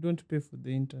 you don't pay for the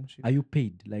internship. Are you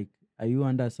paid? Like, are you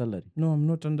under a salary? No, I'm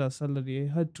not under a salary.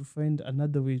 I had to find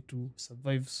another way to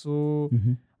survive. So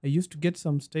I used to get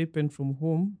some stipend from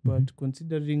home, but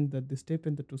considering that the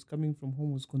stipend that was coming from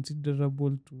home was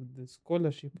considerable to the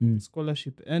scholarship, the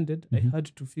scholarship ended, I had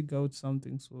to figure out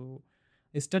something. So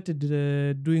I started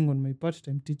doing on my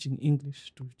part-time teaching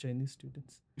English to Chinese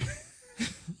students.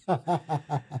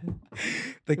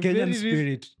 The Kenyan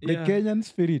spirit. The Kenyan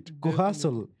spirit. Go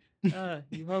hustle.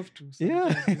 You have to.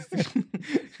 Yeah.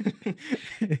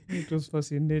 It was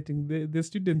fascinating. The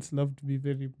students loved me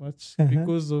very much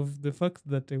because of the fact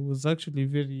that I was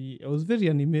very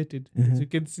animated. As you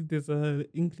can see, there's an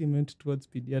increment towards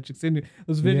pediatrics. Anyway, I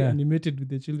was very animated with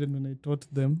the children when I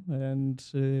taught them, and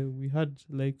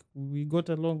we got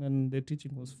along, and the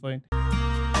teaching was fine.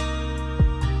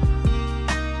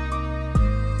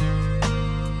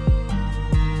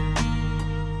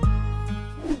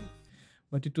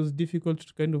 But it was difficult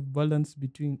to kind of balance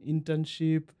between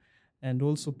internship and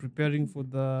also preparing for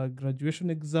the graduation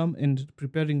exam and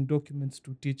preparing documents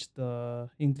to teach the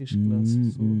English class.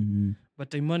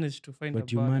 But I managed to find a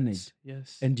balance. But you managed.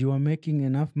 Yes. And you were making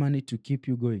enough money to keep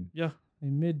you going? Yeah, I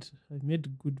made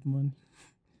good money.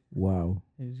 Wow.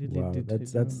 I really did.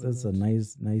 That's a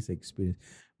nice experience.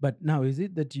 But now, is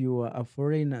it that you are a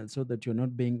foreigner so that you're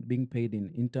not being paid in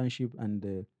internship and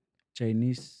the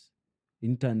Chinese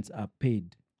interns are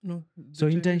paid? No. So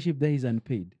internship there is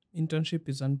unpaid? Internship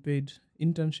is unpaid.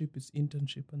 Internship is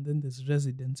internship. And then there's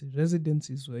residency.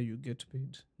 Residency is where you get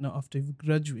paid. Now, after you've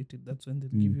graduated, that's when they'll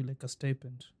give you like a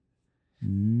stipend.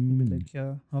 Be like,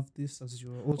 have this as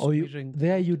your also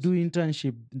there you do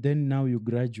internship, then now you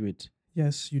graduate.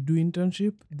 Yes, you do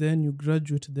internship, then you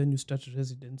graduate, then you start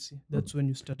residency. That's when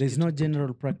you start. There's no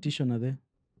general practitioner there?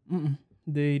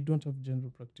 They don't have general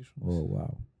practitioners. Oh,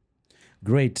 wow.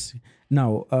 Great.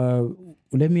 Now,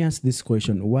 let me ask this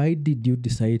question. Why did you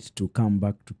decide to come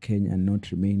back to Kenya and not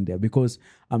remain there? Because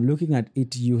I'm looking at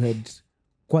it, you had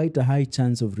quite a high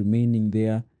chance of remaining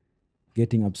there,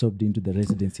 getting absorbed into the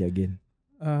residency again.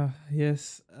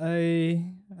 Yes,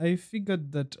 I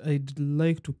figured that I'd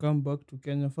like to come back to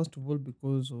Kenya, first of all,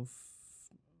 because of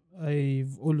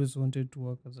I've always wanted to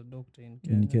work as a doctor in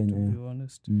Kenya, to be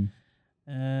honest.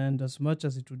 And as much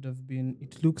as it would have been,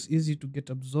 it looks easy to get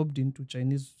absorbed into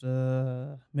Chinese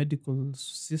medical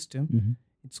system.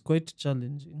 It's quite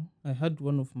challenging. I had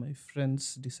one of my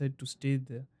friends decide to stay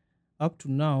there. Up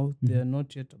to now, they are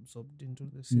not yet absorbed into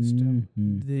the system.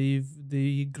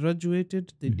 They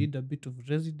graduated. They did a bit of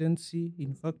residency.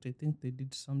 In fact, I think they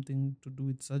did something to do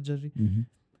with surgery.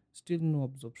 Still no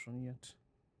absorption yet.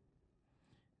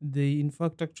 They, in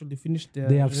fact, actually finished their...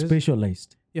 They have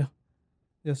specialized. Yeah.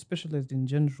 They are specialized in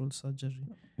general surgery.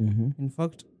 In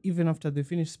fact, even after they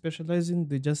finished specializing,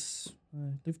 they just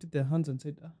lifted their hands and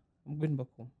said, I'm going back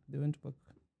home. They went back.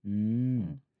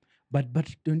 But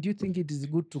don't you think it is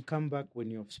good to come back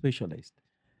when you're specialized?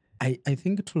 I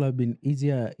think it will have been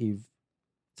easier if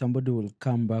somebody will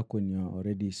come back when you're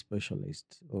already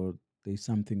specialized, or there's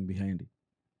something behind it.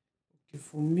 Okay,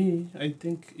 for me, I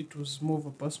think it was more of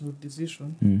a personal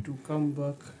decision to come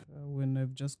back when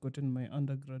I've just gotten my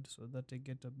undergrad so that I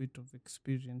get a bit of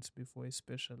experience before I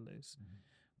specialize.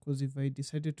 Because if I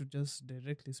decided to just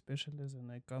directly specialize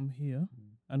and I come here,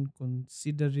 and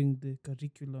considering the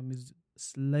curriculum is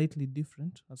slightly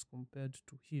different as compared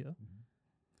to here,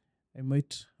 I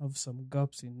might have some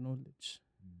gaps in knowledge,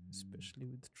 especially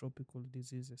with tropical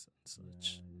diseases and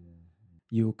such.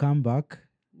 You come back.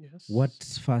 Yes.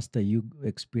 What's first are you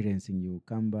experiencing? You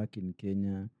come back in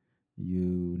Kenya,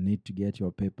 you need to get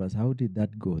your papers. How did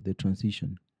that go, the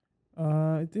transition?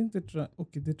 I think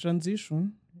the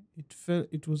transition,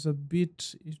 it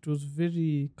was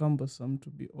very cumbersome, to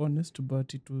be honest,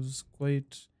 but it was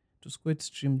quite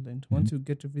streamlined. Once you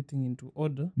get everything into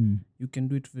order, you can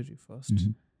do it very fast.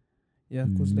 Yeah,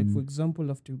 because like, for example,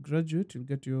 after you graduate, you'll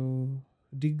get your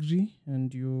degree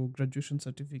and your graduation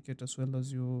certificate, as well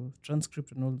as your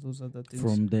transcript and all those other things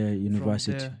From the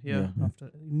university. From there, after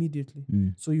immediately.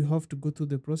 So you have to go through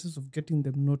the process of getting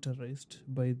them notarized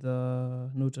by the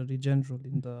notary general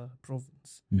in the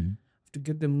province. To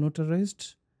get them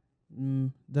notarized,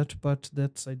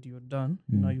 that side you're done.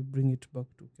 Now you bring it back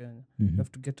to Kenya. You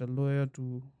have to get a lawyer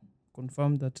to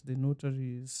confirm that the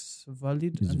notary is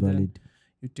valid. Then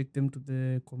you take them to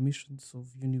the commissions of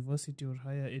university or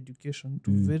higher education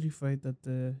to verify that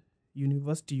the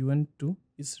university you went to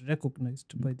is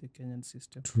recognized by the Kenyan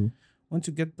system. True. Once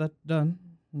you get that done,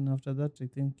 and after that, I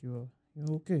think you're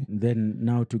okay. Then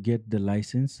now to get the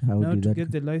license,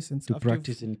 get the license to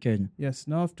practice in Kenya? Yes.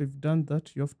 Now after you've done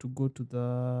that, you have to go to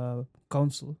the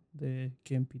council, the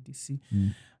KMPDC,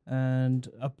 and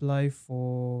apply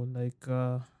for like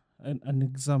an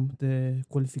exam, the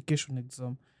qualification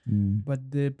exam.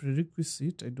 But the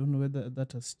prerequisite, I don't know whether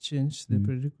that has changed. The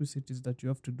prerequisite is that you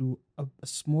have to do a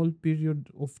small period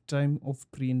of time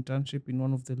of pre-internship in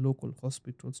one of the local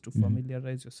hospitals to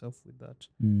familiarize yourself with that.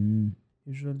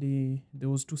 Usually, there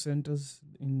was 2 centers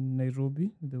in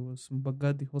Nairobi. There was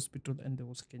Mbagathi Hospital and there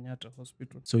was Kenyatta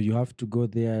Hospital. So you have to go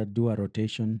there, do a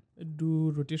rotation?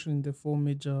 Do rotation in the 4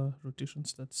 major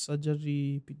rotations. That's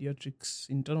surgery, pediatrics,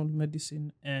 internal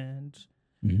medicine, and...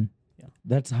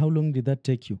 That's how long did that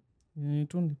take you?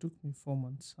 It only took me 4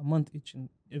 months, a month each in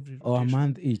every rotation. Oh, a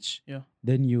month each? Yeah.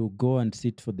 Then you go and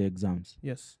sit for the exams?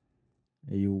 Yes.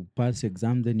 You pass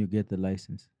exam, then you get the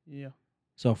license? Yeah.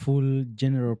 So a full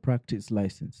general practice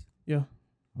license? Yeah.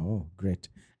 Oh, great.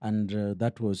 And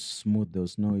that was smooth? There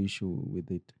was no issue with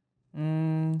it?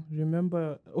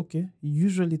 Remember, okay,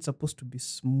 usually it's supposed to be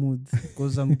smooth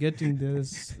because I'm getting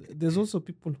there's also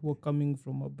people who are coming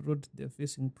from abroad, they're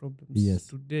facing problems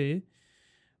today,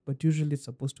 but usually it's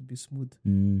supposed to be smooth.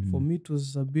 For me, it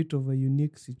was a bit of a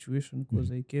unique situation because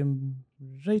I came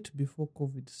right before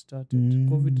COVID started.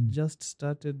 COVID just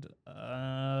started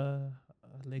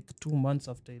like 2 months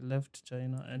after I left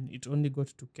China, and it only got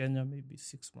to Kenya maybe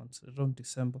 6 months, around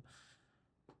December.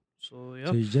 So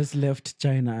you just left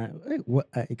China.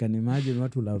 I can imagine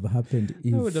what would have happened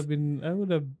if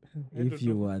if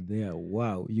you were there.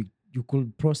 Wow, you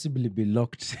could possibly be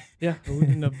locked. Yeah, I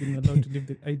wouldn't have been allowed to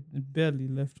leave. I barely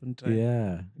left on time.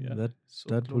 Yeah,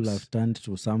 that would have turned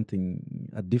to something,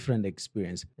 a different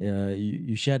experience.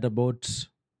 You shared about,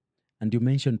 and you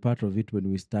mentioned part of it when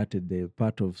we started, the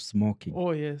part of smoking.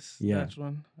 Oh yes, that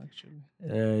one actually.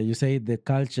 You say the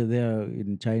culture there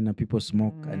in China, people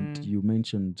smoke, and you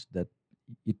mentioned that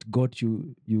it got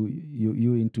you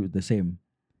into the same.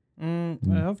 I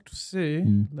have to say,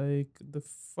 like the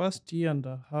first year and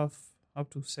a half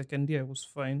up to second year, I was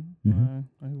fine.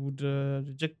 I would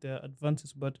reject the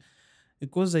advances, but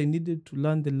because I needed to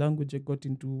learn the language, I got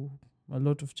into a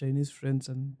lot of Chinese friends,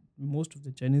 and most of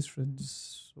the Chinese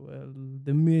friends, well,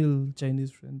 the male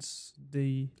Chinese friends,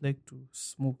 they like to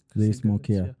smoke. They smoke,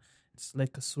 yeah. It's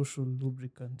like a social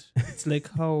lubricant. It's like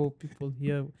how people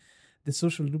here, the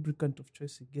social lubricant of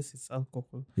choice, I guess it's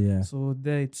alcohol. Yeah. So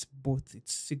there it's both,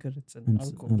 it's cigarettes and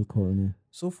alcohol. Yeah.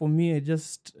 So for me, I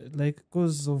just, like,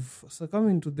 because of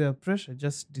succumbing to their pressure,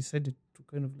 just decided to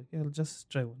kind of like, I'll just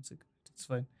try one cigarette. It's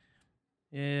fine.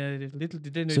 Yeah, little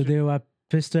did I know. So they were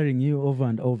pestering you over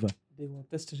and over. They were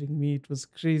pestering me. It was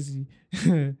crazy.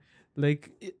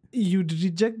 Like, you'd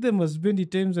reject them as many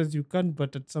times as you can,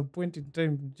 but at some point in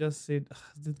time, you just said,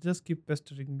 they'll just keep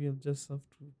pestering me. I'll just have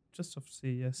to say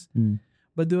yes.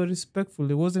 But they were respectful.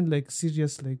 It wasn't like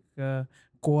serious, like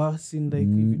coercing, like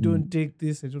if you don't take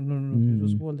this, I don't know. It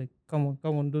was more like, come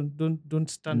on, don't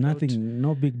stand out. Nothing,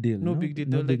 no big deal. No big deal.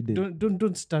 No like, big deal.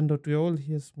 Don't stand out. We're all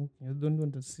here smoking. I don't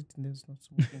want to sit in there not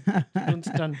smoking. So don't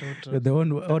stand out. You're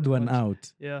the odd one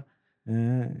out. Yeah.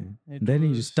 Then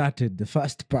you started the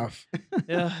first puff.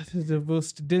 Yeah, it was the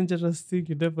most dangerous thing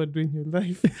you'd ever do in your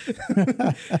life.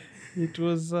 It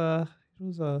was a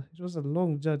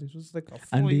long journey. It was like a 4-year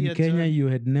And in Kenya, journey. you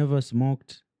had never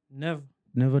smoked? Never.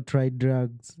 never tried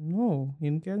drugs. No,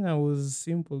 in Kenya I was a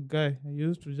simple guy. I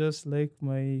used to just like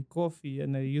my coffee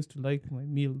and I used to like my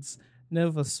meals.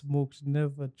 Never smoked,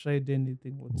 never tried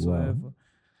anything Wow. whatsoever.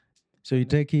 So you And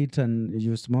take it and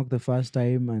you smoke the first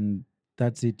time and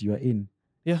that's it, you are in.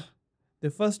 yeah, the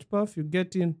first puff you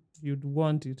get in, you'd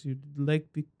want it. You'd like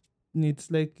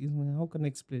it's like, how can I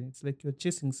explain? It's like you're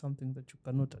chasing something that you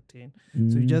cannot attain.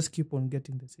 So you just keep on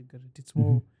getting the cigarette. It's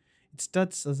more, it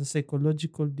starts as a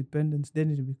psychological dependence,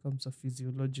 then it becomes a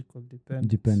physiological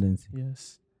Dependency.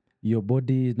 Yes. Your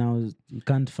body now, you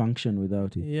can't function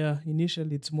without it. Yeah,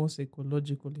 initially it's more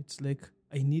psychological. It's like,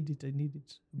 I need it.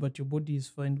 But your body is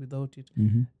fine without it.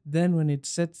 Then when it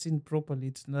sets in properly,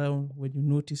 it's now when you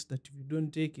notice that if you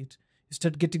don't take it, you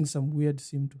start getting some weird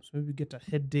symptoms. Maybe you get a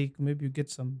headache, maybe you get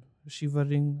some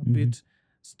shivering a bit,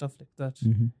 stuff like that.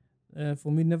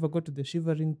 For me, never got to the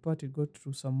shivering part. It got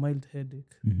to some mild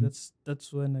headache.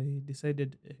 That's when I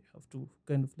decided I have to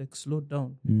kind of like slow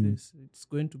down with this. It's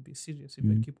going to be serious if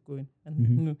I keep going.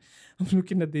 And I'm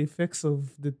looking at the effects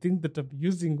of the thing that I'm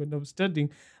using when I'm studying.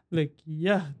 Like,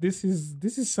 yeah, this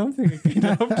is something I kind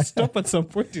of have to stop at some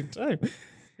point in time.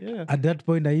 Yeah. At that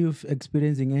point, are you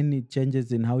experiencing any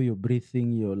changes in how you're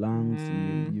breathing, your lungs?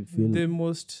 You feel the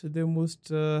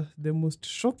most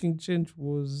shocking change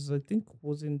was, I think,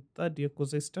 was in third year,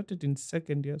 because I started in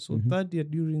second year. So third year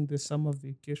during the summer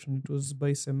vacation, it was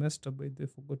by semester, but I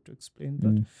forgot to explain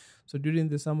that. So during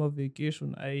the summer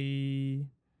vacation, I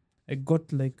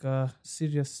got like a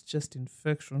serious chest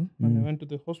infection. When I went to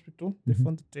the hospital, they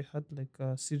found that I had like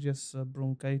a serious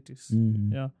bronchitis.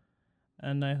 Yeah.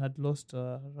 And I had lost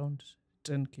around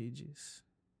 10 kgs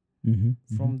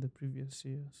from the previous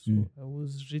year. So I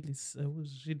was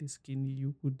really skinny.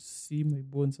 You could see my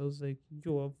bones. I was like,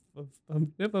 yo, I've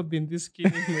never been this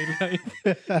skinny in my life.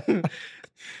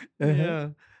 Yeah.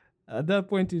 At that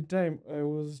point in time, I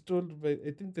was told by,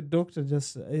 I think the doctor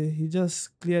he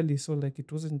just clearly saw like it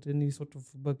wasn't any sort of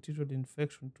bacterial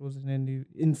infection. It wasn't any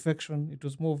infection. It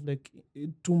was more of like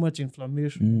too much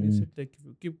inflammation. He said like, if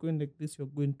you keep going like this, you're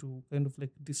going to kind of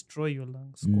like destroy your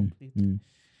lungs completely.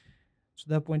 So at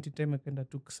that point in time, I kind of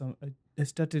took I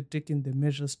started taking the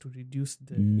measures to reduce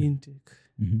the intake.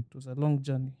 It was a long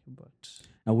journey, but.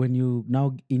 And when you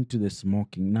now into the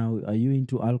smoking, now are you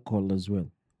into alcohol as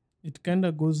well? It kind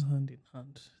of goes hand in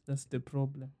hand. That's the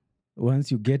problem.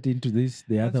 Once you get into this,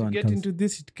 the other one comes. Once you get into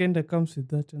this, it kind of comes with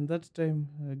that. And that time,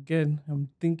 again, I'm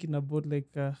thinking about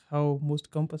like how most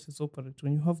campuses operate.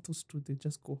 When you have those two, they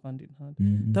just go hand in hand.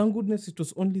 Thank goodness it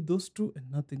was only those two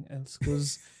and nothing else.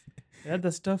 Because the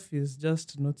other stuff is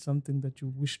just not something that you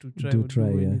wish to try or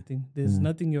do anything. There's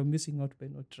nothing you're missing out by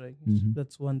not trying it.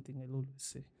 That's one thing I'll always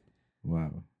say.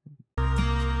 Wow.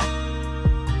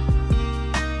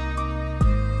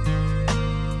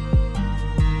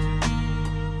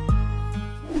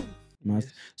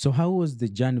 Yes. So how was the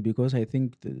journey? Because I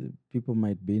think the people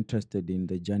might be interested in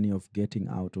the journey of getting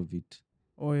out of it.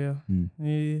 Oh yeah,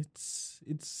 it's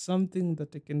something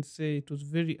that I can say it was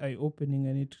very eye-opening,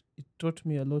 and it taught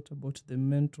me a lot about the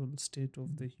mental state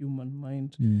of the human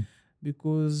mind.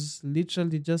 Because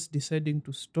literally just deciding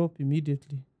to stop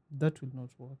immediately, that will not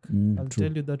work. I'll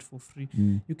tell you that for free.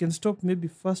 You can stop maybe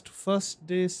first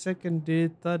day, second day,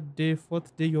 third day,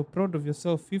 fourth day, you're proud of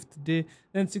yourself, fifth day,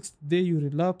 then sixth day you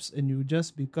relapse and you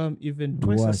just become even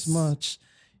twice as much.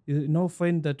 You now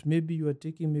find that maybe you are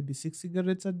taking maybe 6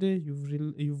 cigarettes a day,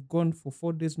 you've gone for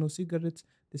 4 days no cigarettes,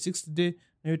 the sixth day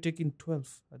now you're taking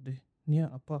 12 a day near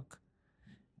a park,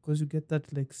 because you get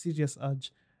that like serious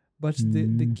urge. But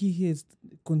the key here is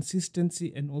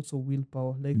consistency and also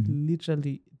willpower. Like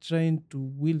literally trying to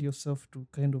will yourself to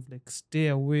kind of like stay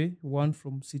away, one,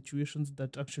 from situations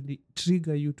that actually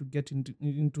trigger you to get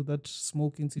into that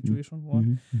smoking situation,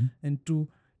 one. And two,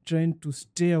 trying to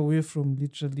stay away from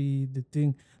literally the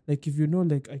thing. Like if you know,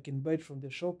 like I can buy it from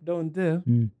the shop down there,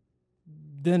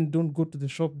 then don't go to the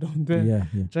shop down there.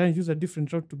 Try and use a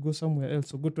different route to go somewhere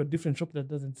else, or go to a different shop that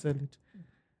doesn't sell it.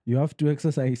 You have to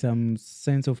exercise some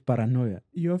sense of paranoia.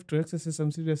 You have to exercise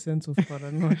some serious sense of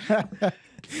paranoia.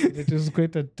 It was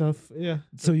quite a tough,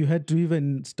 So you had to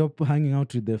even stop hanging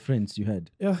out with the friends you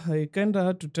had? Yeah, I kind of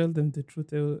had to tell them the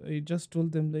truth. I just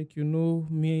told them, like,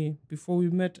 me, before we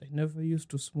met, I never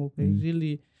used to smoke.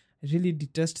 I really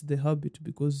detest the habit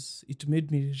because it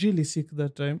made me really sick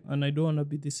that time, and I don't want to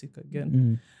be this sick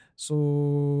again.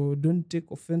 So don't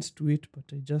take offense to it, but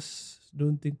I just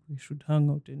don't think we should hang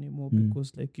out anymore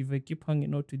because, like, if I keep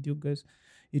hanging out with you guys,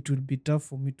 it will be tough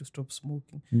for me to stop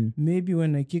smoking. Maybe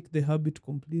when I kick the habit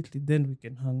completely, then we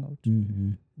can hang out.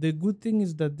 The good thing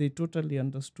is that they totally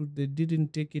understood. They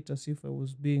didn't take it as if I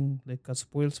was being like a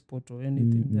spoil sport or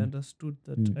anything. They understood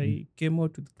that I came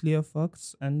out with clear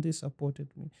facts and they supported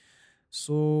me.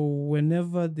 So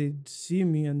whenever they'd see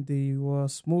me and they were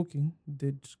smoking,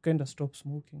 they'd kind of stop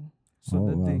smoking. So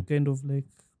they kind of like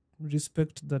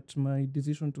respect that my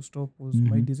decision to stop was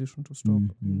my decision to stop.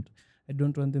 And I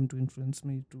don't want them to influence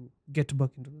me to get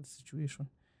back into that situation.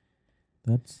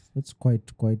 That's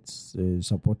quite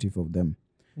supportive of them.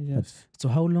 Yes. So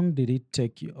how long did it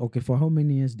take you? Okay, for how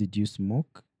many years did you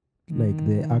smoke? Like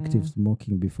the active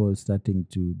smoking before starting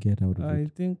to get out of it? I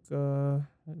think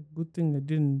good thing I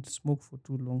didn't smoke for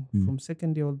too long. From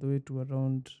second year all the way to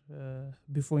around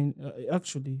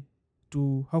actually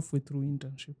to halfway through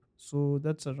internship. So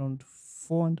that's around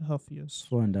 4.5 years.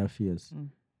 4.5 years.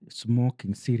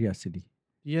 Smoking seriously.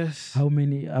 Yes. How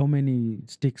many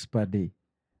sticks per day?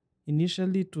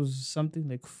 Initially it was something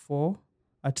like 4.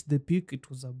 At the peak it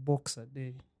was a box a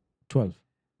day. 12.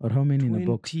 Or how many 20. in a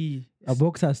box? A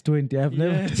box has 20. I've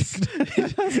never taken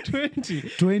It has 20.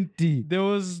 20. There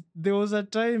was a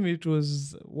time it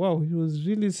was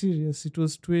really serious. It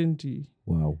was 20.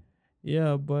 Wow.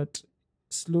 Yeah, but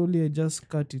slowly I just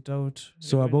cut it out.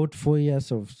 So about 4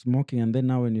 years of smoking, and then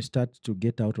now when you start to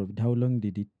get out of it, how long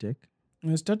did it take?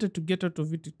 When I started to get out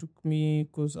of it, it took me,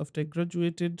 because after I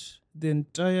graduated, the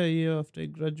entire year after I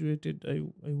graduated, I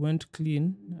went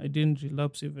clean. I didn't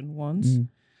relapse even once.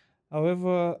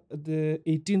 However, the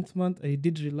 18th month, I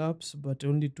did relapse, but I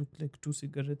only took like 2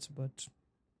 cigarettes, but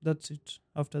that's it.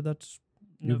 After that,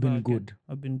 You've been good.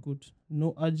 I've been good.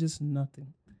 No urges,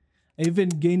 nothing. I even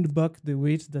gained back the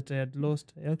weight that I had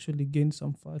lost. I actually gained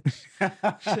some fat.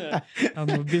 I'm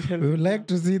a bit healthy. We would like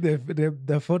to see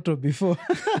the photo before.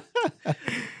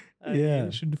 I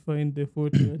should find the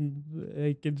photo and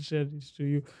I can share it to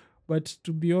you. But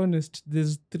to be honest,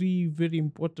 there's 3 very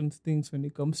important things when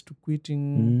it comes to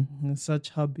quitting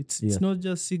such habits. It's not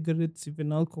just cigarettes,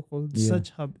 even alcohol,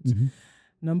 such habits.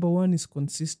 Number 1 is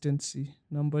consistency.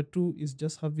 Number 2 is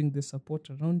just having the support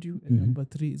around you. And number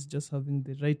 3 is just having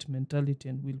the right mentality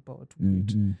and willpower to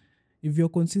quit. If you're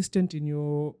consistent in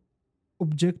your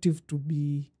objective to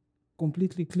be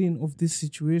completely clean of this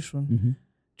situation,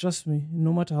 trust me,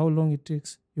 no matter how long it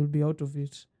takes, you'll be out of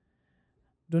it.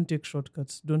 Don't take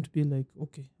shortcuts. Don't be like,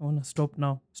 okay, I want to stop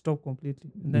now. Stop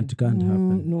completely. And then, it can't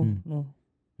happen. No.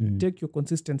 Take your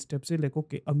consistent steps. Say like,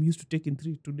 okay, I'm used to taking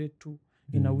 3, today 2,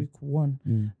 in a week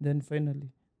 1. Then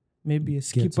finally, maybe I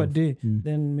skip a day.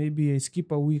 Then maybe I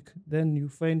skip a week. Then you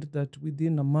find that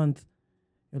within a month,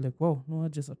 you're like, wow, no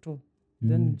urges at all.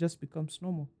 Then it just becomes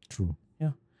normal. True.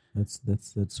 Yeah.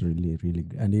 That's really, really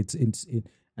good. And it's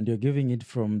and you're giving it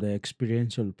from the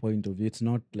experiential point of view. It's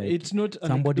not like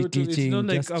somebody teaching. It's not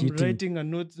like just I'm cheating. writing a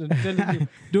note and telling you,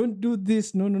 don't do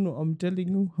this. No. I'm telling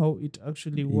you how it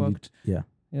actually worked. Yeah.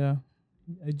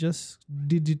 I just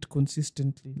did it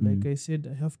consistently. Like I said,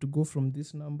 I have to go from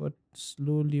this number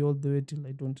slowly all the way till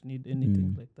I don't need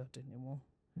anything like that anymore.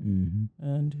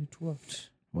 And it worked.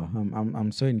 Well,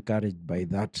 I'm so encouraged by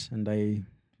that, and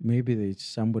maybe there's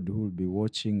somebody who will be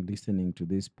watching, listening to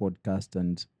this podcast,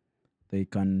 and they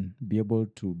can be able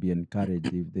to be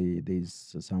encouraged if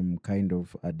there's some kind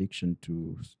of addiction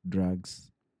to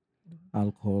drugs,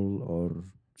 alcohol, or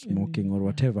smoking, or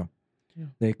whatever. Yeah.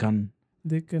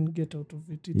 They can get out of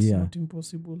it. It's not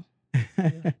impossible.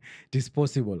 It is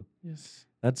possible. Yes.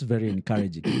 That's very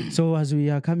encouraging. So as we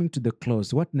are coming to the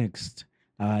close, what next?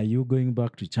 Are you going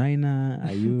back to China?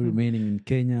 Are you remaining in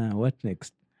Kenya? What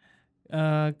next?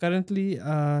 Currently,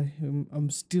 I'm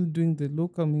still doing the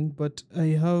locoming, but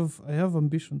I have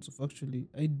ambitions of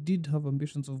I did have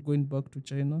ambitions of going back to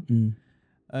China.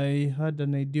 I had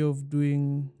an idea of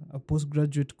doing a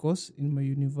postgraduate course in my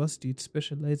university. It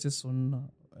specializes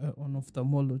on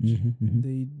ophthalmology.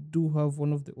 They do have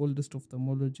one of the oldest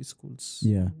ophthalmology schools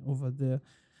over there.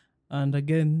 And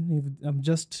again, if I'm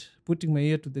just putting my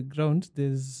ear to the ground,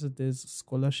 there's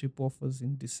scholarship offers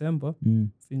in December.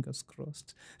 Fingers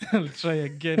crossed. I'll try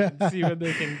again and see whether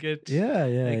I can get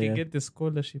get the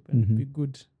scholarship and be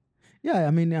good. Yeah,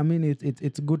 I mean,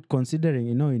 it's good considering,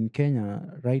 in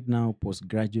Kenya right now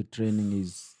postgraduate training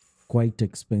is quite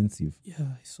expensive. Yeah,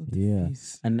 I saw the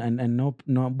fees. And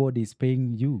nobody is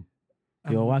paying you.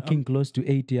 You're working close to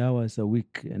 80 hours a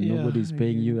week, and nobody is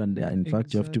paying you. And in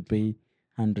fact, you have to pay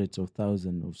hundreds of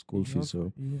thousands of school fees.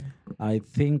 So I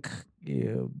think,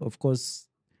 of course,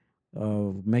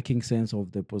 making sense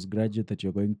of the postgraduate that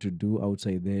you're going to do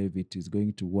outside there, if it is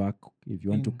going to work, if you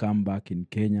want to come back in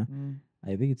Kenya,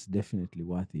 I think it's definitely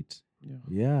worth it.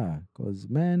 Yeah, because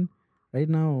man, right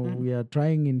now we are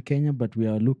trying in Kenya, but we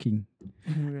are looking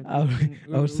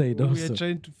outside also. We are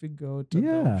trying to figure out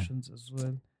other options as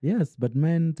well. Yes, but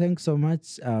man, thanks so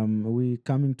much. We're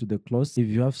coming to the close. If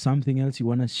you have something else you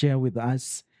want to share with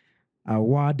us, a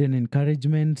word and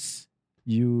encouragement,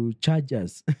 you charge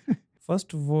us.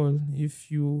 First of all, if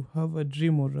you have a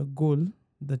dream or a goal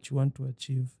that you want to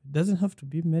achieve, it doesn't have to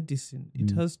be medicine.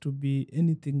 It has to be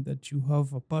anything that you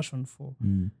have a passion for.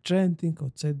 Try and think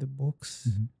outside the box.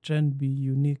 Try and be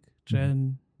unique. Try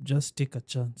and just take a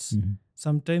chance.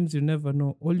 Sometimes you never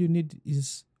know. All you need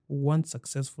is one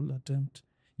successful attempt.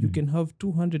 You can have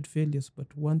 200 failures,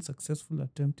 but one successful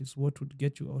attempt is what would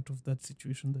get you out of that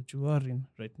situation that you are in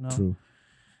right now. True.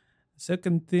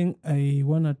 Second thing I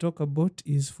want to talk about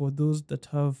is for those that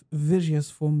have various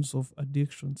forms of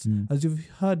addictions. As you've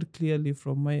heard clearly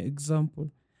from my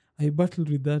example, I battled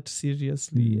with that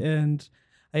seriously. And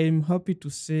I am happy to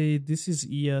say this is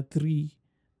year 3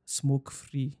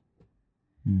 smoke-free.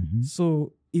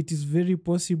 So it is very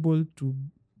possible to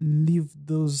leave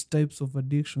those types of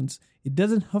addictions. It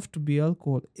doesn't have to be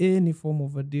alcohol, any form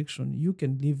of addiction. You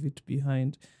can leave it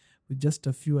behind with just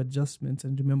a few adjustments.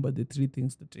 And remember the 3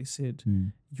 things that I said.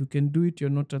 You can do it. You're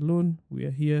not alone. We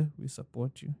are here. We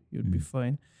support you. You'll be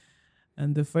fine.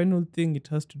 And the final thing, it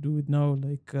has to do with now,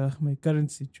 like my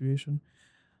current situation.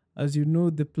 As you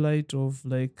know, the plight of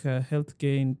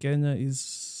healthcare in Kenya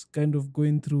is kind of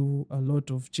going through a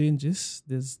lot of changes.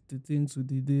 There's the things with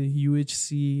the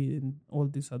UHC and all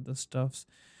these other stuffs.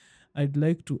 I'd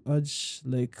like to urge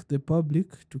the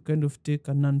public to kind of take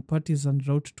a non-partisan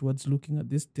route towards looking at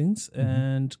these things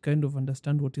and kind of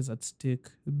understand what is at stake.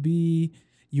 Be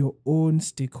your own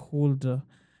stakeholder.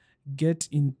 Get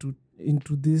into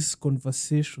these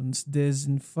conversations. There's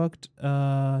in fact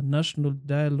a national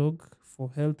dialogue for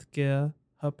healthcare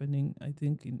happening, I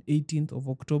think, in 18th of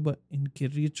October in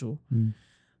Kericho.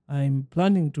 I'm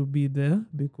planning to be there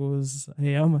because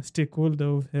I am a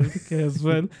stakeholder of healthcare as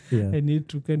well. I need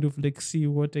to kind of see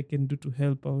what I can do to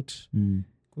help out.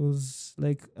 Because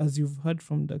as you've heard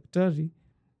from Daktari,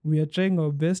 we are trying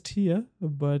our best here,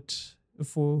 but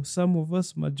for some of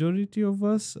us, majority of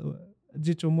us,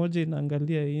 jicho moja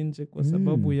inaangalia nje kwa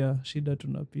sababu ya shida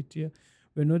tunapitia.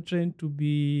 We're not trying to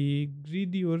be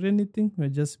greedy or anything. We're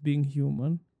just being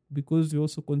human because we're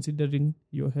also considering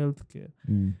your healthcare.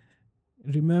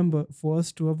 Remember, for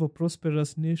us to have a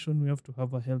prosperous nation, we have to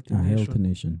have a healthy nation. Healthy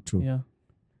nation, true. Yeah.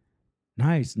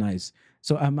 Nice.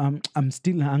 So I'm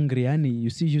still hungry, Annie.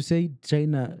 You say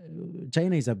China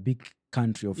is a big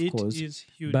country, of course. It is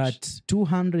huge. But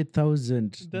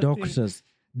 200,000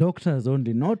 doctors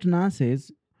only, not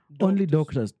nurses, only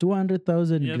doctors.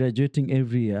 200,000 graduating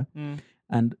every year.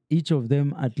 And each of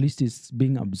them at least is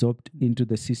being absorbed into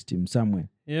the system somewhere.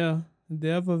 Yeah. They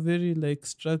have a very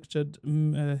structured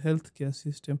healthcare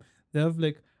system. They have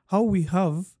how we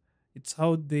have, it's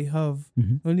how they have.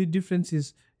 Only difference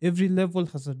is every level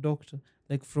has a doctor.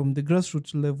 From the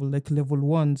grassroots level, level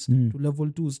 1s to level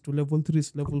 2s to level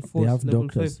 3s, level 4s, level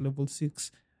doctors. 5, level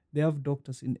 6. They have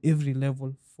doctors in every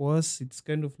level. For us, it's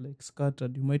kind of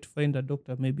scattered. You might find a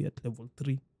doctor maybe at level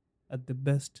 3 at the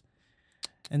best.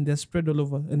 And they're spread all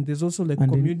over. And there's also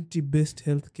community-based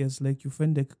healthcares. You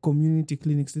find community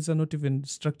clinics. These are not even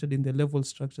structured in the level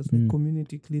structures.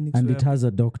 Community clinics. And it has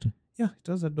a doctor. Yeah, it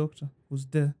has a doctor who's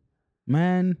there.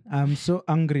 Man, I'm so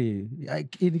hungry.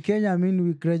 In Kenya,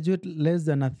 we graduate less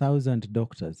than 1,000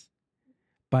 doctors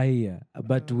per year.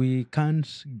 But we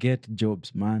can't get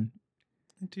jobs, man.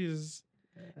 It is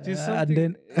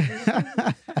something,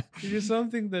 it is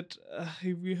something that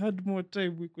if we had more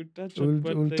time, we could touch on.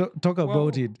 We'll talk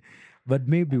about it. But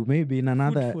maybe in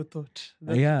another... Food for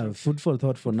thought. Food for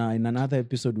thought for now. In another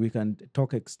episode, we can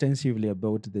talk extensively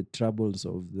about the troubles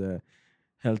of the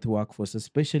health workforce,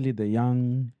 especially the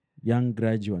young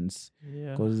graduates.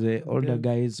 Because the older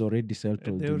guys already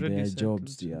settled in their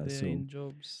jobs. In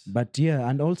jobs. But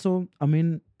and also,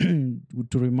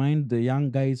 to remind the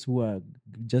young guys who are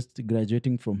just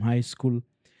graduating from high school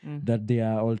that there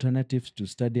are alternatives to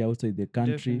study outside the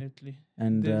country. Definitely.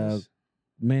 And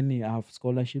many have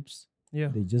scholarships. Yeah.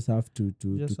 They just have to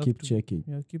keep checking.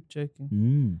 Yeah, keep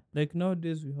checking.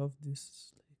 Nowadays we have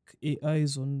this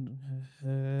AIs on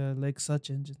search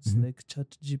engines like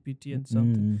ChatGPT and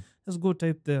something. Just go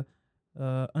type the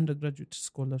undergraduate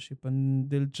scholarship and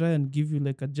they'll try and give you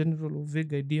a general or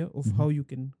vague idea of how you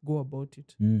can go about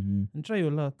it. And try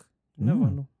your luck. You never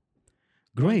know.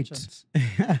 One Great. chance.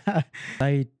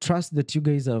 I trust that you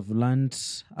guys have learned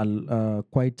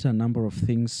quite a number of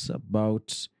things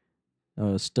about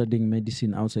studying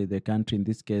medicine outside the country, in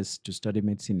this case, to study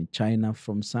medicine in China,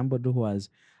 from somebody who has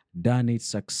done it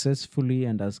successfully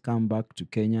and has come back to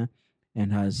Kenya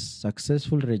and has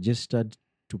successfully registered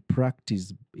to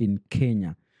practice in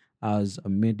Kenya as a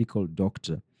medical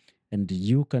doctor. And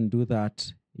you can do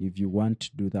that if you want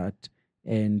to do that.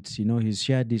 And, he's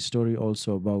shared his story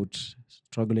also about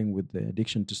struggling with the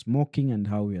addiction to smoking and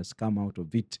how he has come out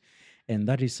of it. And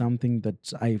that is something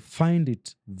that I find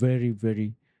it very,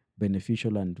 very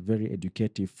beneficial and very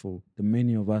educative for the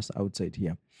many of us outside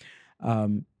here.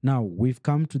 Now, we've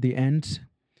come to the end.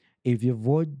 If you've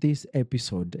watched this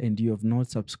episode and you have not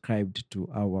subscribed to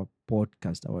our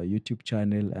podcast, our YouTube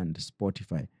channel, and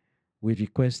Spotify, we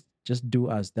request just do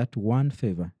us that one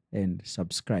favor and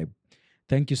subscribe.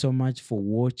 Thank you so much for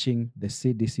watching the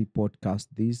CDC podcast.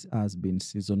 This has been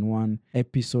season 1,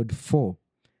 episode 4.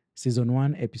 Season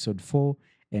 1, episode 4.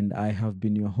 And I have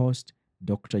been your host,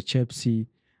 Dr. Chepsi.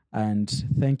 And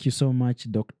thank you so much,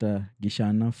 Dr.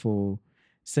 Gichana, for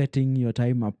setting your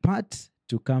time apart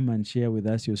to come and share with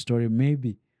us your story.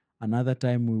 Maybe another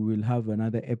time we will have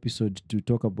another episode to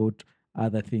talk about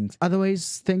other things.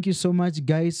 Otherwise, thank you so much,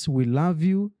 guys. We love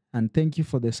you and thank you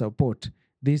for the support.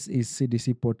 This is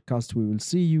CDC Podcast. We will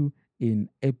see you in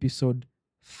episode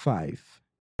 5.